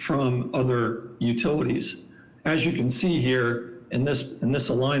distance from other utilities. As you can see here in this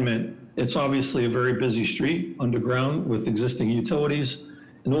alignment, it's obviously a very busy street underground with existing utilities.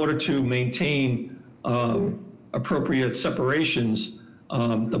 In order to maintain appropriate separations,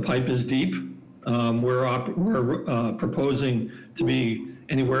 the pipe is deep We're proposing to be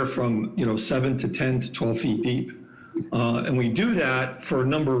anywhere from 7 to 10 to 12 feet deep. And we do that for a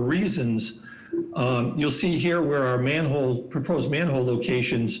number of reasons. You'll see here where our proposed manhole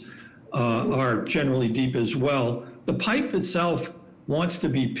locations are generally deep as well. The pipe itself wants to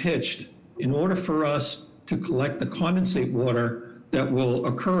be pitched in order for us to collect the condensate water that will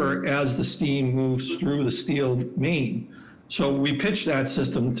occur as the steam moves through the steel main. So we pitch that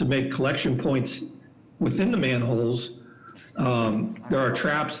system to make collection points within the manholes. There are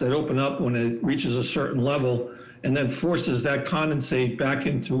traps that open up when it reaches a certain level and then forces that condensate back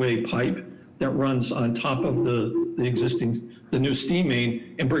into a pipe that runs on top of the new steam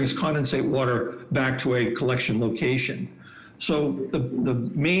main and brings condensate water back to a collection location. So the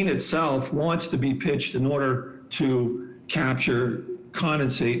main itself wants to be pitched in order to capture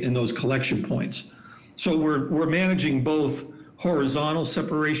condensate in those collection points. So we're managing both horizontal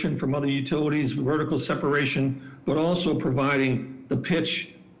separation from other utilities, vertical separation, but also providing the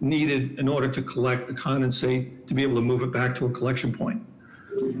pitch needed in order to collect the condensate to be able to move it back to a collection point.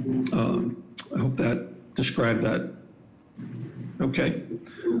 I hope that described that. Okay.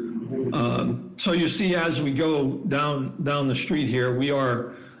 So you see, as we go down the street here,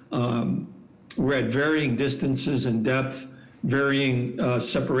 we're at varying distances and depth, varying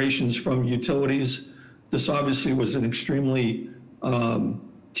separations from utilities. This obviously was an extremely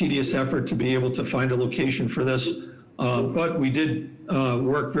tedious effort to be able to find a location for this, but we did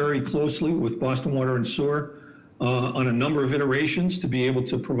work very closely with Boston Water and Sewer on a number of iterations to be able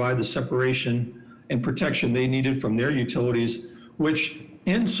to provide the separation and protection they needed from their utilities, which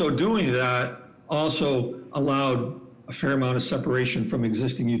in so doing that also allowed a fair amount of separation from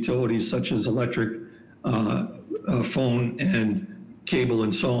existing utilities such as electric, phone, and cable,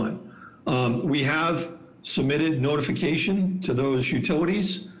 and so on. We have submitted notification to those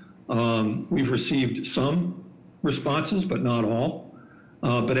utilities. We've received some responses, but not all.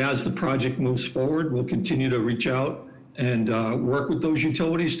 But as the project moves forward, we'll continue to reach out and work with those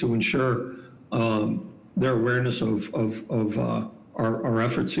utilities to ensure their awareness of our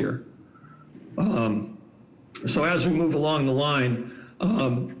efforts here. So as we move along the line,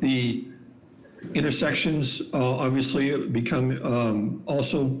 the intersections obviously become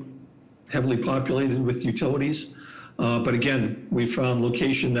also heavily populated with utilities. But again, we found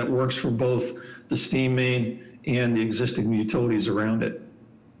location that works for both the steam main and the existing utilities around it.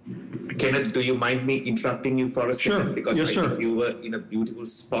 Kenneth, do you mind me interrupting you for a second? Sure. Because Yes, I sir. think you were in a beautiful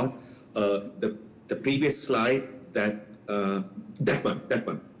spot. The previous slide, that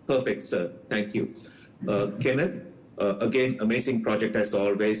one. Perfect, sir. Thank you. Kenneth, again, amazing project as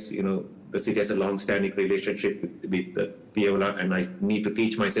always. The city has a long-standing relationship with Piola, and I need to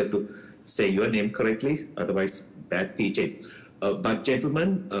teach myself to say your name correctly, otherwise bad PJ. But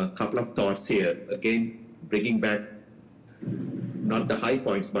gentlemen, a couple of thoughts here. Again, bringing back not the high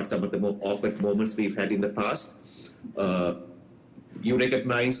points, but some of the more awkward moments we've had in the past. You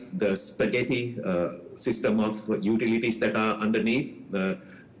recognize the spaghetti system of utilities that are underneath.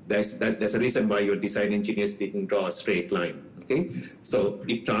 There's a reason why your design engineers didn't draw a straight line, okay? So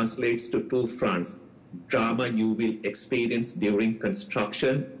it translates to two fronts. Drama you will experience during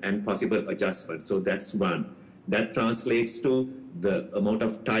construction and possible adjustments. So that's one. That translates to the amount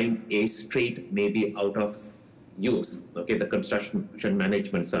of time a street may be out of use, okay, the construction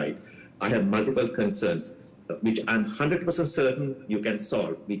management side. I have multiple concerns, which I'm 100% certain you can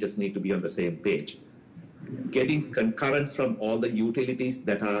solve. We just need to be on the same page. Getting concurrence from all the utilities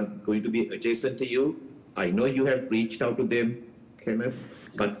that are going to be adjacent to you. I know you have reached out to them, Kenneth,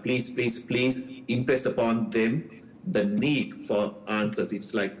 but please impress upon them the need for answers.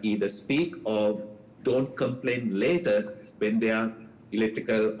 It's like either speak or don't complain later when their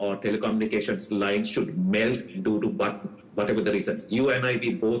electrical or telecommunications lines should melt due to whatever the reasons. You and I,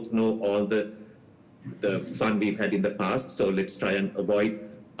 we both know all the fun we've had in the past, so let's try and avoid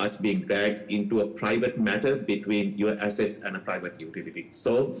us being dragged into a private matter between your assets and a private utility.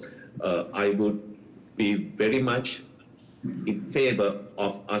 So I would be very much in favor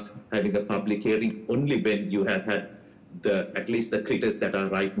of us having a public hearing only when you have had at least the critters that are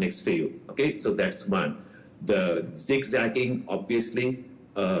right next to you. Okay, so that's one. The zigzagging obviously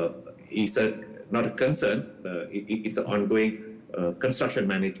is not a concern. It's an ongoing construction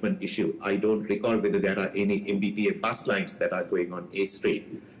management issue. I don't recall whether there are any MBTA bus lines that are going on A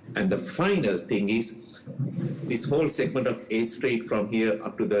Street. And the final thing is this whole segment of A Street from here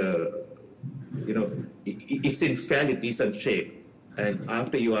up to the, it's in fairly decent shape. And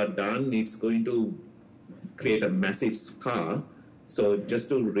after you are done, it's going to create a massive scar. So just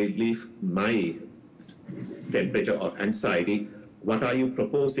to relieve my temperature or anxiety, what are you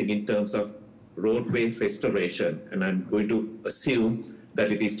proposing in terms of roadway restoration, and I'm going to assume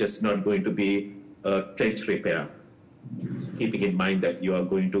that it is just not going to be a trench repair, keeping in mind that you are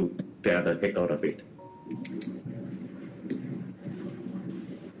going to tear the heck out of it.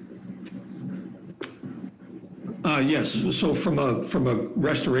 Yes, so from a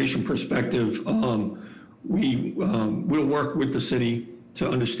restoration perspective, we will work with the city to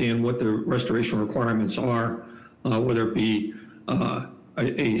understand what the restoration requirements are, whether it be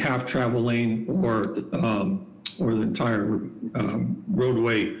a half travel lane or the entire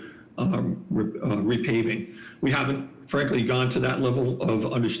roadway repaving. We haven't, frankly, gone to that level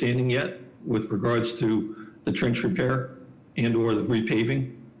of understanding yet with regards to the trench repair and or the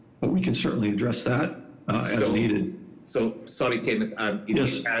repaving, but we can certainly address that as needed. So, sorry, Kenneth,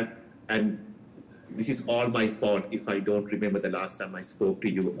 yes. And this is all my fault if I don't remember the last time I spoke to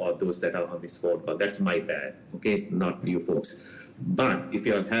you or those that are on this phone call. That's my bad, okay? Not you folks. But if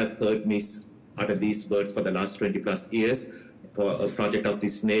you have heard me utter these words for the last 20 plus years, for a project of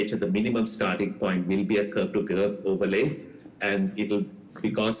this nature, the minimum starting point will be a curb-to-curb overlay, and it'll,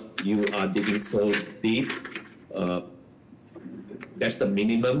 because you are digging so deep, that's the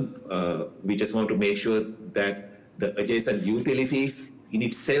minimum. We just want to make sure that the adjacent utilities in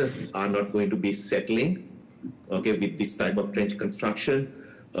itself are not going to be settling, okay, with this type of trench construction.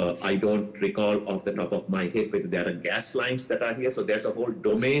 I don't recall off the top of my head whether there are gas lines that are here. So there's a whole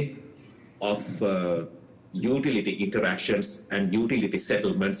domain of utility interactions and utility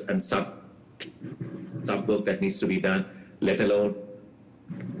settlements and sub work that needs to be done, let alone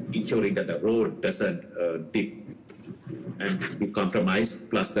ensuring that the road doesn't dip and be compromised,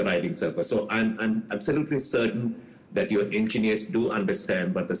 plus the riding surface. So I'm absolutely certain that your engineers do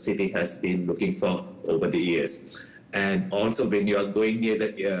understand what the city has been looking for over the years. And also when you are going near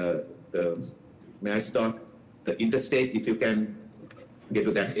the MassDOT, the interstate, if you can get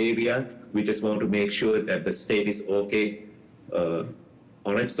to that area, we just want to make sure that the state is okay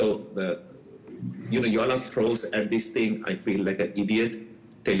on it. So, you all are pros at this thing. I feel like an idiot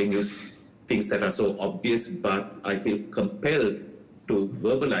telling you things that are so obvious, but I feel compelled to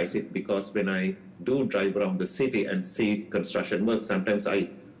verbalize it because when I do drive around the city and see construction work, sometimes I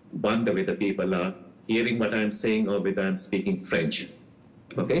wonder whether people are hearing what I'm saying or whether I'm speaking French.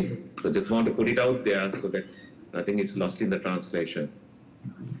 Okay? So just want to put it out there so that nothing is lost in the translation.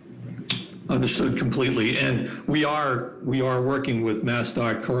 Understood completely. And we are working with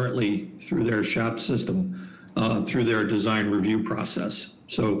MassDOT currently through their SHAP system, through their design review process.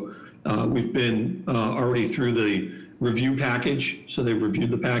 So we've been already through the review package. So they've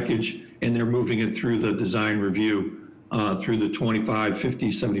reviewed the package and they're moving it through the design review through the 25, 50,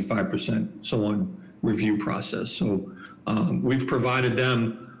 75%, so on review process. So we've provided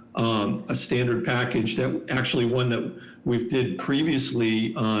them a standard package that actually one that we did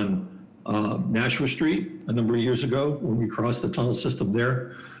previously on Nashua Street a number of years ago when we crossed the tunnel system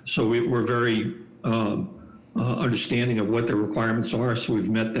there. So we're very understanding of what the requirements are. So we've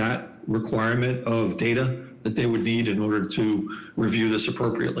met that requirement of data that they would need in order to review this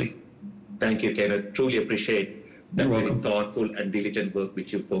appropriately. Thank you, Kenneth. Truly appreciate that very thoughtful and diligent work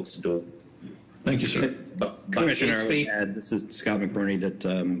which you folks do. Thank you, sir. Commissioner, I would add, this is Scott McBurney,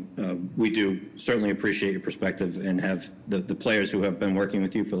 that we do certainly appreciate your perspective and have the players who have been working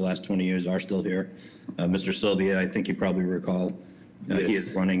with you for the last 20 years are still here. Mr. Sylvia, I think you probably recall, he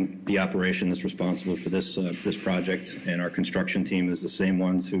is running the operation that's responsible for this project, and our construction team is the same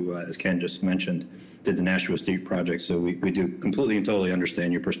ones who, as Ken just mentioned, did the Nashua Street project. So we do completely and totally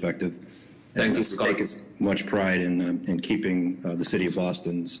understand your perspective. Thank you, Scott. We take much pride in keeping the city of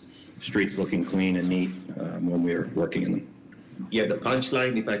Boston's streets looking clean and neat when we're working in them. Yeah, the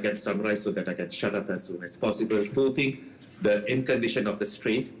punchline, if I can summarize so that I can shut up as soon as possible. Two things, the end condition of the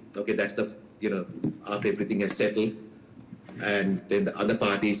street, okay, that's the, after everything has settled. And then the other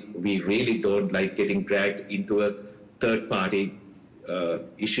parties, we really don't like getting dragged into a third party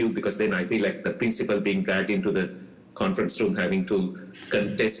issue, because then I feel like the principal being dragged into the conference room having to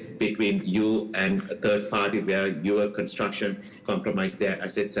contest between you and a third party where your construction compromised their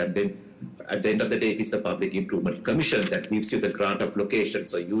assets, and then at the end of the day it is the Public Improvement Commission that gives you the grant of location.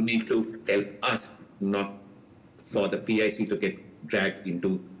 So you need to help us, not for the PIC to get dragged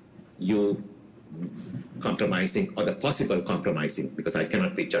into you compromising or the possible compromising, because I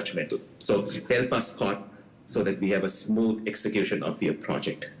cannot be judgmental. So help us, Scott, so that we have a smooth execution of your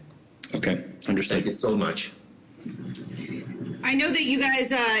project. Okay, understood. Thank you so much. I know that you guys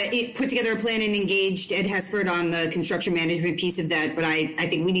put together a plan and engaged Ed Hesford on the construction management piece of that, but I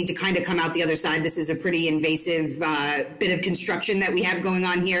think we need to kind of come out the other side. This is a pretty invasive bit of construction that we have going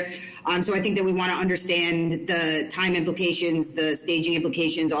on here. So I think that we want to understand the time implications, the staging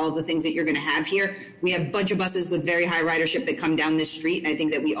implications, all of the things that you're going to have here. We have a bunch of buses with very high ridership that come down this street, and I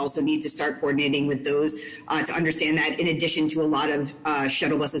think that we also need to start coordinating with those to understand that, in addition to a lot of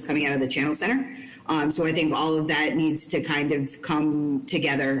shuttle buses coming out of the Channel Center. So I think all of that needs to kind of come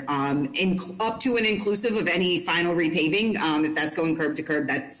together, up to and inclusive of any final repaving. If that's going curb to curb,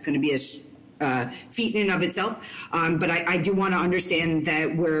 that's going to be a feat in and of itself. But I do want to understand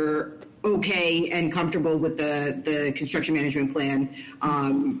that we're okay and comfortable with the construction management plan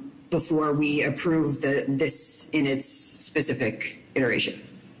before we approve this in its specific iteration.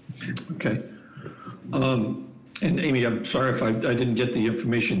 Okay. And Amy, I'm sorry if I didn't get the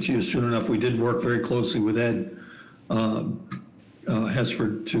information to you soon enough. We did work very closely with Ed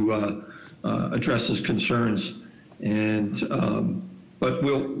Hesford to address his concerns, and but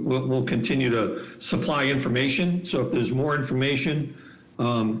we'll continue to supply information. So if there's more information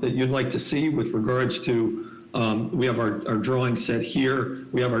that you'd like to see with regards to, we have our drawing set here.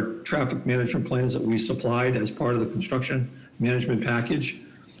 We have our traffic management plans that we supplied as part of the construction management package.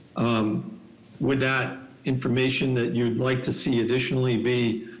 Would that information that you'd like to see additionally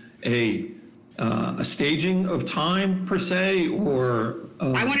be a staging of time per se, or?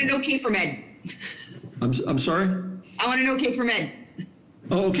 I want an okay from Ed. I'm sorry? I want an okay from Ed.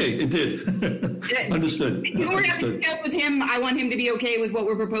 Oh, okay, it did. Understood. You already have to discuss with him. I want him to be okay with what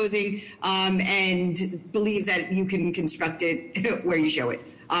we're proposing, and believe that you can construct it where you show it.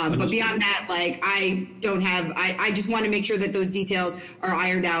 But beyond that, like, I just want to make sure that those details are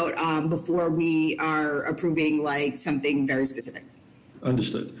ironed out before we are approving like something very specific.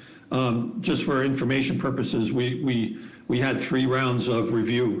 Understood. Just for information purposes, we had 3 rounds of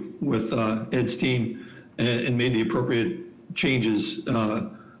review with Ed's team and made the appropriate changes,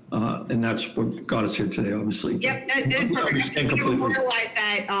 and that's what got us here today, obviously. Yep, that's perfect. We memorialize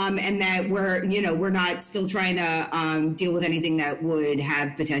that, and that we're not still trying to deal with anything that would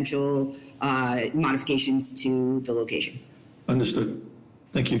have potential modifications to the location. Understood.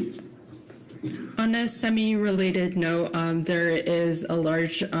 Thank you. On a semi-related note, there is a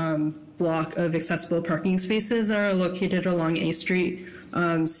large block of accessible parking spaces that are located along A Street.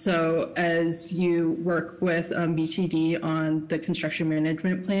 So as you work with BTD on the construction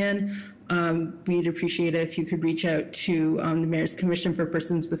management plan, we'd appreciate it if you could reach out to the Mayor's Commission for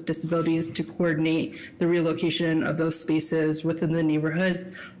Persons with Disabilities to coordinate the relocation of those spaces within the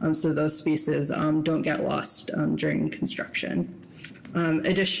neighborhood, so those spaces don't get lost during construction.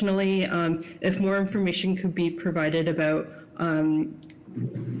 Additionally, if more information could be provided about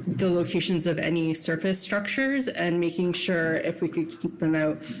the locations of any surface structures and making sure if we could keep them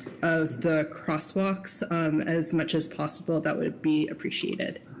out of the crosswalks as much as possible, that would be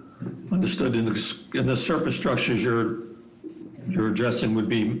appreciated. Understood. In the surface structures you're addressing would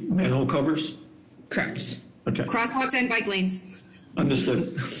be manhole covers? Correct. Okay. Crosswalks and bike lanes.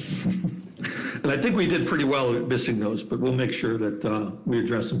 Understood. And I think we did pretty well at missing those, but we'll make sure that we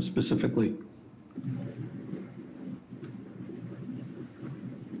address them specifically.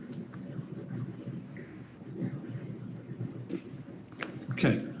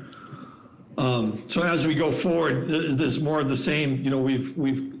 Okay. So as we go forward, there's more of the same. You know, we've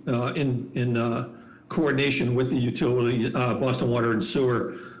in coordination with the utility, Boston Water and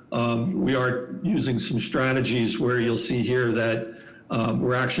Sewer, we are using some strategies where you'll see here that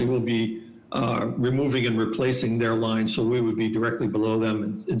we're actually will be removing and replacing their lines, so we would be directly below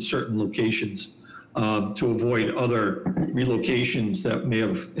them in certain locations to avoid other relocations that may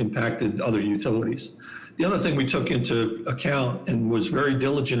have impacted other utilities. The other thing we took into account and was very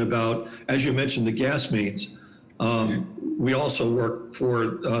diligent about, as you mentioned, the gas mains. We also work for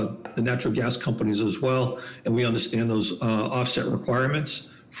the natural gas companies as well, and we understand those offset requirements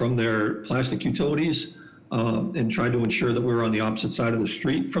from their plastic utilities and try to ensure that we're on the opposite side of the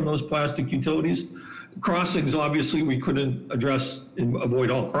street from those plastic utilities. Crossings, obviously, we couldn't address and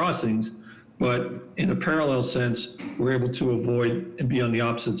avoid all crossings, but in a parallel sense, we're able to avoid and be on the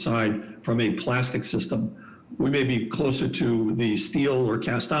opposite side from a plastic system. We may be closer to the steel or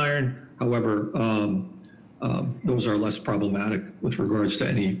cast iron, however, those are less problematic with regards to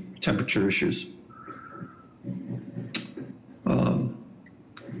any temperature issues.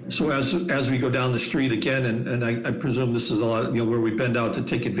 So as we go down the street again, and I presume this is a lot, you know, where we bend out to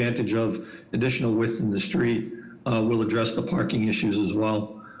take advantage of additional width in the street, we'll address the parking issues as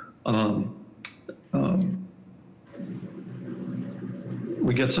well.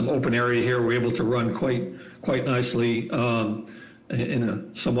 We get some open area here. We're able to run quite quite nicely in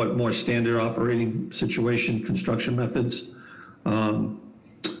a somewhat more standard operating situation, construction methods.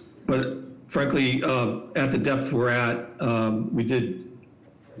 But frankly, at the depth we're at, we did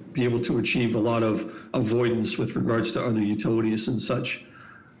be able to achieve a lot of avoidance with regards to other utilities and such.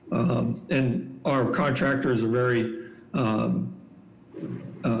 And our contractors are very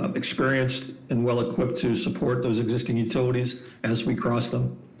experienced and well-equipped to support those existing utilities as we cross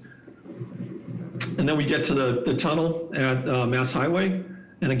them. And then we get to the tunnel at Mass Highway.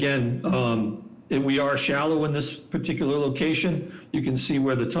 And again, we are shallow in this particular location. You can see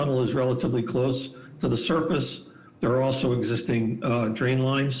where the tunnel is relatively close to the surface. There are also existing drain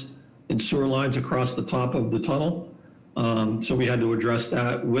lines and sewer lines across the top of the tunnel. So we had to address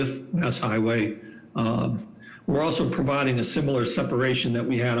that with Mass Highway. We're also providing a similar separation that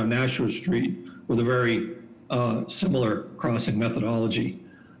we had on Nashua Street with a very similar crossing methodology.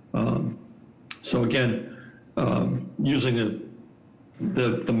 So again, using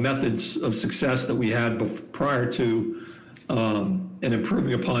the methods of success that we had prior to and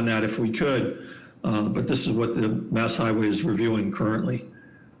improving upon that if we could, but this is what the Mass Highway is reviewing currently.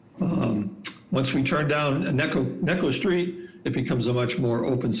 Once we turn down Necco Street, it becomes a much more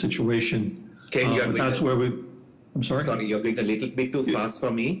open situation. That's where I'm sorry? Sorry, you're going a little bit too fast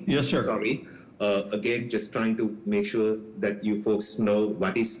for me. Yes, sir. Sorry. Again, just trying to make sure that you folks know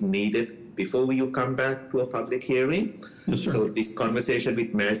what is needed before you come back to a public hearing. Yes, sir. So this conversation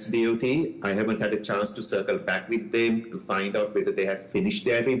with Mass DOT, I haven't had a chance to circle back with them to find out whether they have finished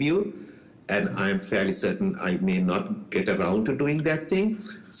their review. And I'm fairly certain I may not get around to doing that thing.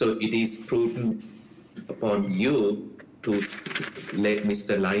 So it is prudent upon you to let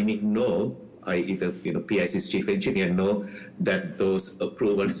Mr. Liming know, the PIC's chief engineer know that those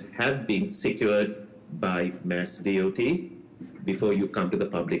approvals have been secured by Mass DOT before you come to the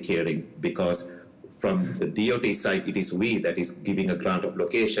public hearing, because from the DOT side, it is we that is giving a grant of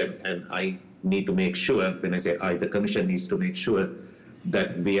location, and I need to make sure, when I say I, the commission needs to make sure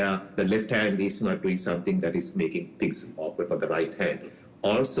that the left hand is not doing something that is making things awkward for the right hand.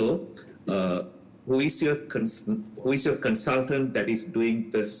 Also, who is your consultant that is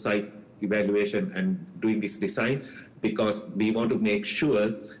doing the site evaluation and doing this design? Because we want to make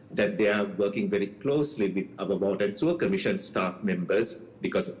sure that they are working very closely with our Water and Sewer Commission staff members,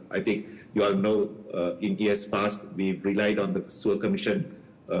 because I think you all know in years past, we've relied on the Sewer Commission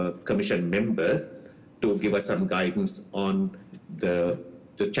commission member to give us some guidance on the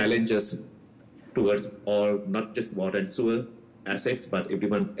challenges towards all, not just water and sewer assets, but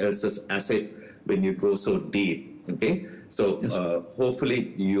everyone else's asset when you go so deep, okay? So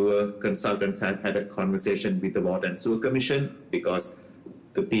hopefully your consultants have had a conversation with the Water and Sewer Commission, because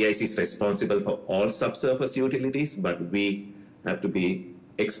the PIC is responsible for all subsurface utilities, but we have to be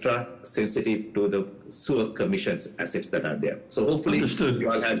extra sensitive to the Sewer Commission's assets that are there. So hopefully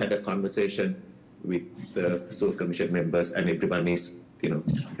you all have had a conversation with the Sewer Commission members and everyone is,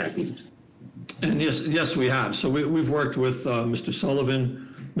 happy. And yes, we have. So we've worked with Mr.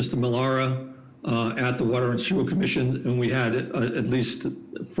 Sullivan, Mr. Millara, at the Water and Sewer Commission, and we had at least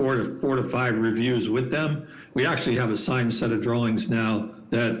four to five reviews with them. We actually have a signed set of drawings now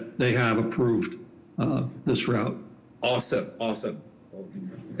that they have approved this route. Awesome.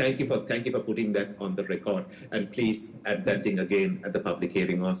 Thank you for putting that on the record, and please add that thing again at the public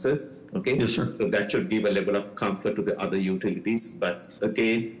hearing also. Okay. Yes, sir. So that should give a level of comfort to the other utilities. But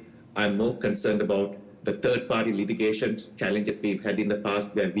again, I'm more concerned about the third-party litigation challenges we've had in the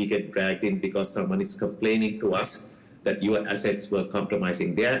past, where we get dragged in because someone is complaining to us that your assets were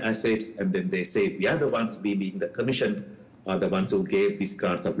compromising their assets, and then they say we are the ones, we being the commission, are the ones who gave these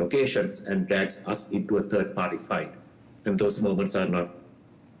grants of locations, and drags us into a third-party fight. And those moments are not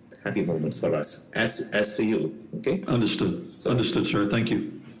happy moments for us, as to you. Okay. Understood. Understood, sir. Thank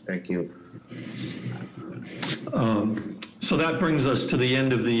you. Thank you. So that brings us to the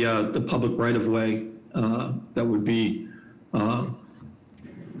end of the public right-of-way. That would be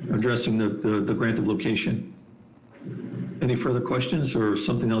addressing the grant of location. Any further questions or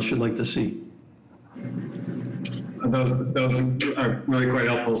something else you'd like to see? Those are really quite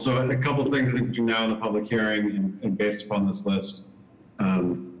helpful. So a couple of things I think between now and the public hearing, and based upon this list,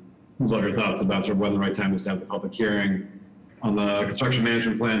 we'd love your thoughts about sort of when the right time is to have the public hearing on the construction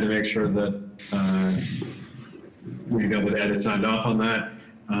management plan, to make sure that we be able to edit signed off on that.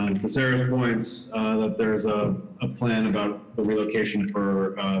 To Sarah's points, that there's a plan about the relocation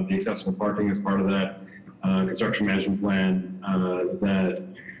for the accessible parking as part of that construction management plan, that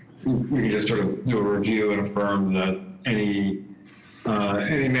we can just sort of do a review and affirm that any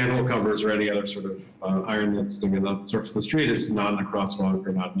any manhole covers or any other sort of iron that's going to be on the surface of the street is not in a crosswalk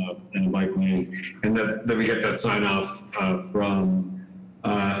or not in a bike lane, and that we get that sign off from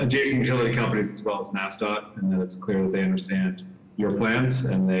adjacent utility companies as well as MassDOT, and then it's clear that they understand your plans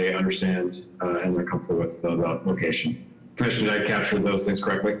and they understand and they're comfortable with the location. Commissioner, did I capture those things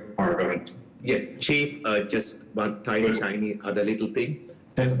correctly? Or go ahead. Yeah, Chief, just one tiny other little thing.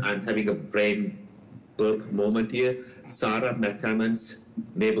 And I'm having a brain burp moment here. Sarah McCammond's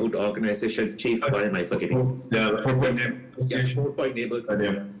neighborhood organization, Chief, why am I forgetting? Yeah, the 4-point neighborhood. Yeah, 4-point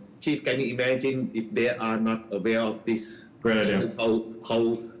neighborhood. Chief, can you imagine if they are not aware of this? Great idea.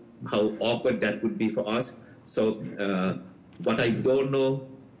 How awkward that would be for us. So what I don't know,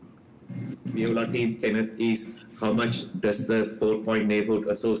 Viola team, Kenneth, is how much does the 4-point neighborhood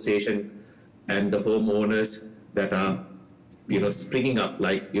association and the homeowners that are, springing up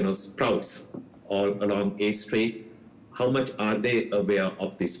like, sprouts all along A Street, how much are they aware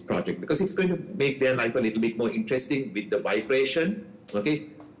of this project? Because it's going to make their life a little bit more interesting with the vibration, okay?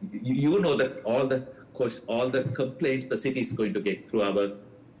 You know that all the complaints the city is going to get through our,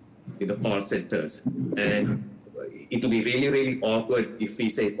 call centers. And it'll be really, really awkward if we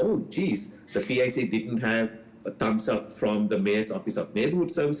say, oh, geez, the PIC didn't have a thumbs up from the Mayor's Office of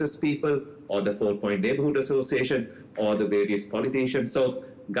Neighborhood Services people or the 4-point Neighborhood Association or the various politicians. So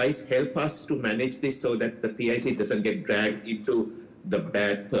guys, help us to manage this so that the PIC doesn't get dragged into the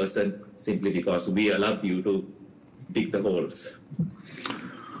bad person simply because we allowed you to dig the holes.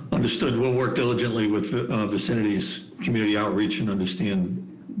 Understood. We'll work diligently with Vicinity's community outreach and understand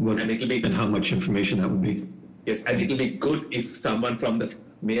what and how much information that would be. Yes, and it'll be good if someone from the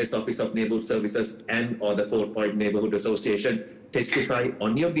Mayor's Office of Neighborhood Services and or the 4-point Neighborhood Association testify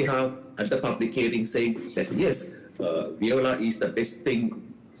on your behalf at the public hearing saying that yes, Viola is the best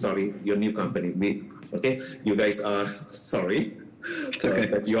thing. Sorry, your new company. Okay, you guys are sorry. It's okay.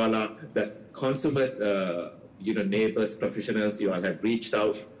 That you all are the consummate, neighbors, professionals. You all have reached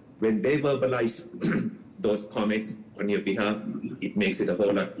out. When they verbalize those comments on your behalf, it makes it a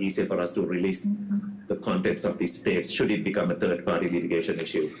whole lot easier for us to release the contents of these tapes should it become a third-party litigation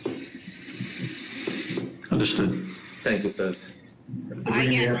issue. Understood. Thank you, sirs.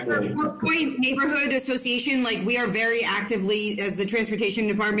 Yeah, for 4-point Neighborhood Association, we are very actively, as the Transportation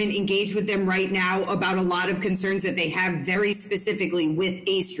Department, engaged with them right now about a lot of concerns that they have very specifically with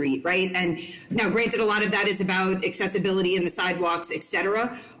A Street, right? And now, granted, a lot of that is about accessibility in the sidewalks, et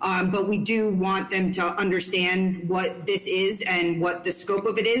cetera, but we do want them to understand what this is and what the scope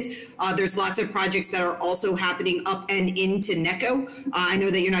of it is. There's lots of projects that are also happening up and into NECO. I know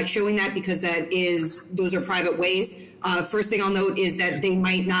that you're not showing that because those are private ways. First thing I'll note is that they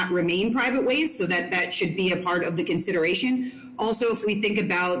might not remain private ways, so that should be a part of the consideration. Also, if we think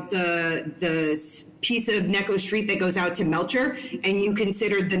about the piece of NECO Street that goes out to Melcher, and you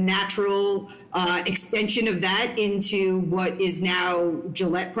consider the natural extension of that into what is now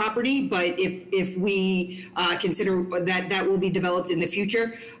Gillette property, but if we consider that will be developed in the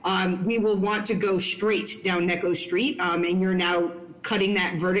future, we will want to go straight down NECO Street, and you're now cutting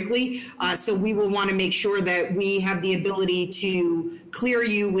that vertically. So we will want to make sure that we have the ability to clear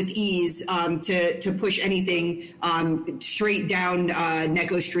you with ease to push anything straight down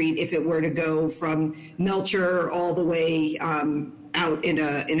NECO Street if it were to go from Melcher all the way out in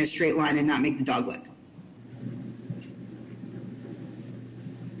a straight line and not make the dogleg.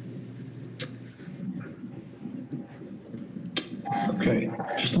 Okay,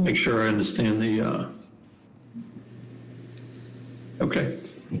 just to make sure I understand the, okay.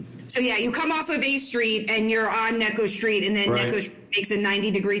 So yeah, you come off of A Street and you're on NECO Street, and then NECO Street makes a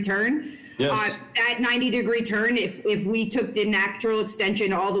 90-degree turn. Yes. That 90-degree turn, if we took the natural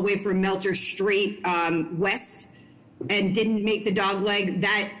extension all the way from Melcher straight west and didn't make the dogleg,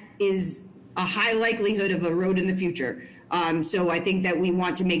 that is a high likelihood of a road in the future. So I think that we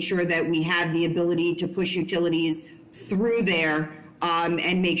want to make sure that we have the ability to push utilities through there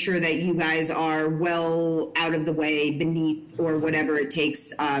and make sure that you guys are well out of the way, beneath, or whatever it takes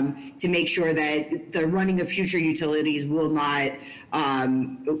to make sure that the running of future utilities won't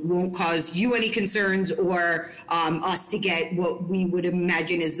cause you any concerns or us to get what we would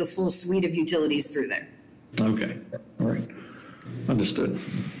imagine is the full suite of utilities through there. Okay, all right, understood.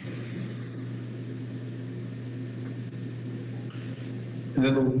 And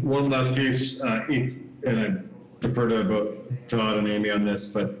then one last piece, and I defer to both Todd and Amy on this,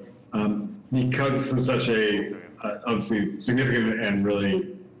 but because this is such a obviously significant and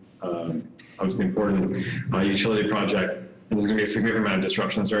really obviously important utility project, and there's going to be a significant amount of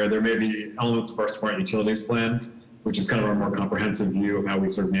disruption in this area, there may be elements of our smart utilities plan, which is kind of our more comprehensive view of how we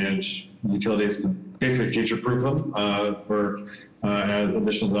sort of manage utilities to basically future-proof them for as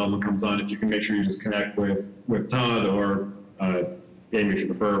additional development comes on, if you can make sure you just connect with Todd or Amy, if you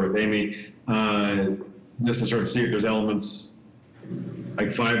prefer, with Amy, just to sort of see if there's elements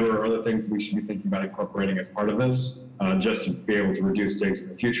like fiber or other things that we should be thinking about incorporating as part of this, just to be able to reduce digs in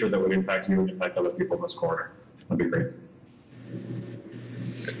the future that would impact you and impact other people in this corridor. That'd be great.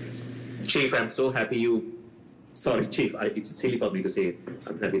 Chief, I'm so happy sorry, Chief, it's silly for me to say it.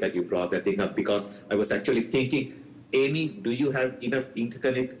 I'm happy that you brought that thing up because I was actually thinking, Amy, do you have enough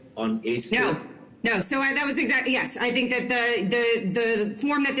interconnect on A Street? No, so that was exactly, yes. I think that the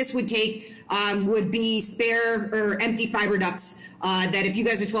form that this would take would be spare or empty fiber ducts, that if you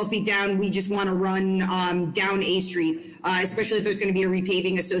guys are 12 feet down, we just want to run down A Street, especially if there's going to be a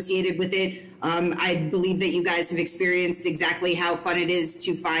repaving associated with it. I believe that you guys have experienced exactly how fun it is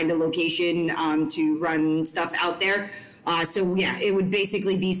to find a location to run stuff out there. So yeah, it would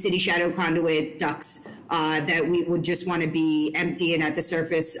basically be city shadow conduit ducts that we would just want to be empty and at the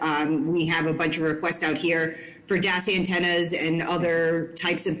surface. We have a bunch of requests out here for DAS antennas and other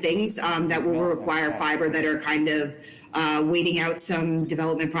types of things that will require fiber that are kind of waiting out some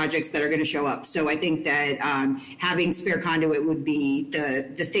development projects that are going to show up. So I think that having spare conduit would be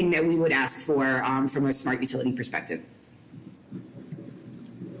the thing that we would ask for from a smart utility perspective.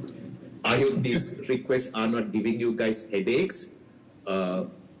 I hope these requests are not giving you guys headaches.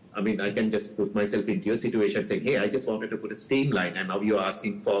 I mean, I can just put myself into your situation saying, hey, I just wanted to put a steam line and now you're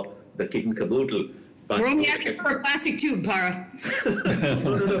asking for the kit and caboodle. But we're only asking for a plastic tube, Para.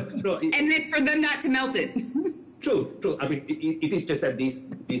 no. And then for them not to melt it. True. I mean, it is just that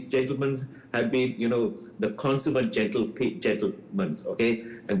these gentlemen have been, the consummate gentlemen, okay?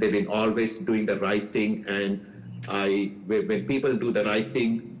 And they've been always doing the right thing. And when people do the right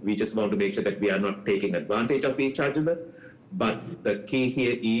thing, we just want to make sure that we are not taking advantage of each other. But the key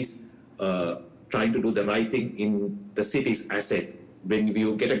here is trying to do the right thing in the city's asset. When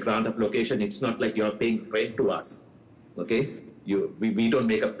you get a grant of location, it's not like you're paying rent to us, okay? We don't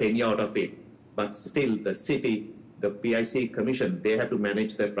make a penny out of it. But still, the city, the PIC commission, they have to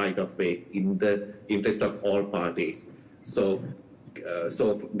manage the right of way in the interest of all parties. So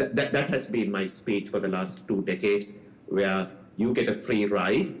that has been my speech for the last 2 decades, where you get a free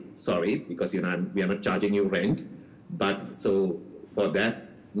ride, sorry, because we are not charging you rent. But so for that,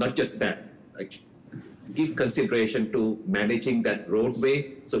 not just that, give consideration to managing that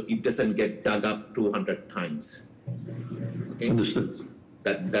roadway so it doesn't get dug up 200 times. Okay? Understood.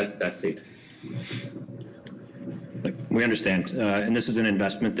 That's it. We understand, and this is an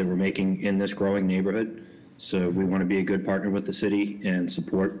investment that we're making in this growing neighborhood. So we want to be a good partner with the city and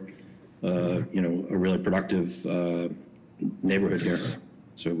support, a really productive neighborhood here.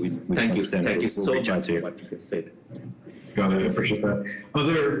 So we thank you so much for what you have said. Scott, I appreciate that.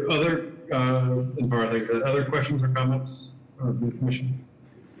 Other questions or comments of the commission?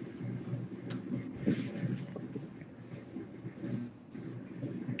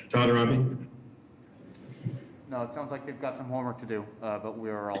 Todd or Robbie? No, it sounds like they've got some homework to do, but we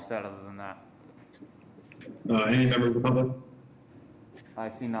are all set other than that. Any member of the public? I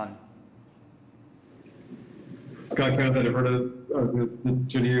see none. Scott, can I defer to the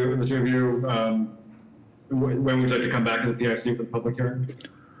two of you? When would you like to come back to the PIC for the public hearing?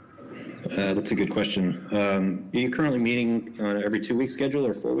 That's a good question. Are you currently meeting on every 2 week schedule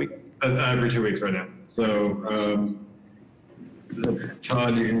or 4 week? Every 2 weeks right now. So,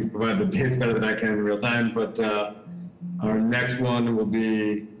 Todd, you can provide the dates better than I can in real time, but our next one will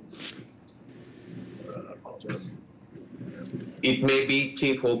be, apologize. It may be,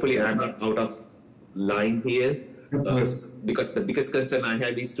 Chief, hopefully I'm not out of line here, because the biggest concern I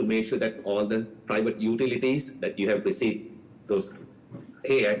have is to make sure that all the private utilities that you have received those,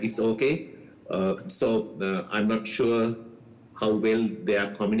 hey, it's okay. I'm not sure how well they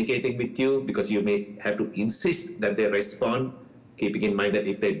are communicating with you, because you may have to insist that they respond, keeping in mind that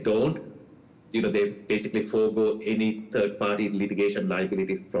if they don't, they basically forego any third-party litigation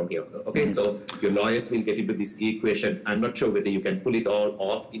liability from here. Okay, so your lawyers will get into this equation. I'm not sure whether you can pull it all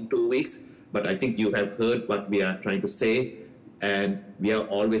off in 2 weeks, but I think you have heard what we are trying to say, and we are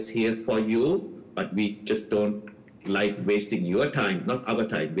always here for you, but we just don't like wasting your time, not our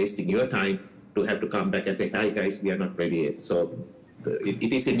time, wasting your time to have to come back and say, hi guys, we are not ready yet. So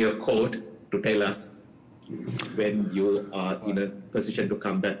it is in your court to tell us when you are in a position to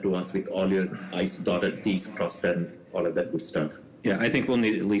come back to us with all your I's dotted, T's crossed, and all of that good stuff. Yeah, I think we'll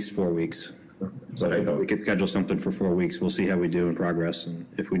need at least 4 weeks. So we could schedule something for 4 weeks. We'll see how we do in progress, and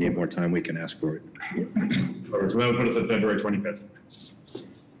if we need more time, we can ask for it. So that would put us at February 25th.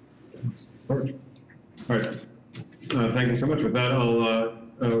 All right. Thank you so much. With that,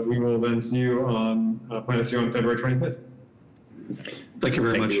 we will then see you on, plan to see you on February 25th. Thank you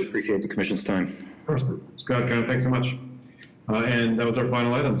very much. Thank you. Appreciate the commission's time. Of course. Scott, Karen, thanks so much. And that was our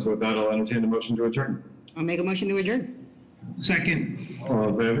final item. So with that, I'll entertain a motion to adjourn. I'll make a motion to adjourn. Second. All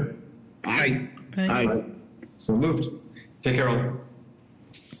in favor? Aye. Aye. So moved. Take care, all.